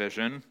GCF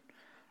Vision,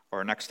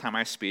 or next time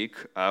I speak,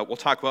 we'll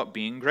talk about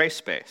being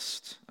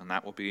grace-based, and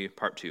that will be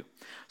part 2.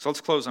 So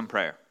let's close in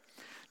prayer.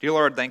 Dear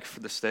Lord, thank you for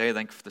this day.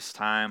 Thank you for this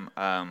time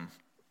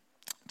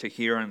to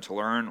hear and to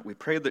learn. We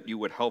pray that you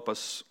would help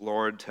us,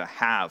 Lord, to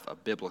have a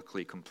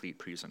biblically complete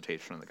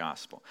presentation of the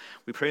gospel.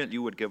 We pray that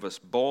you would give us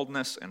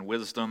boldness and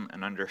wisdom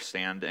and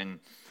understanding,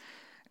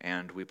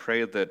 and we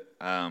pray that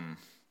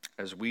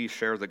as we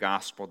share the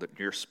gospel, that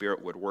your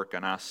Spirit would work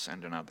in us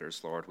and in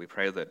others, Lord. We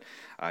pray that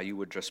you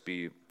would just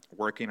be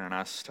working in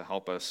us to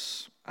help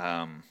us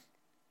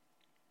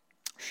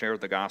share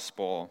the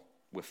gospel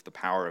with the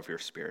power of your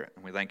Spirit.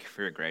 And we thank you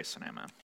for your grace, and amen.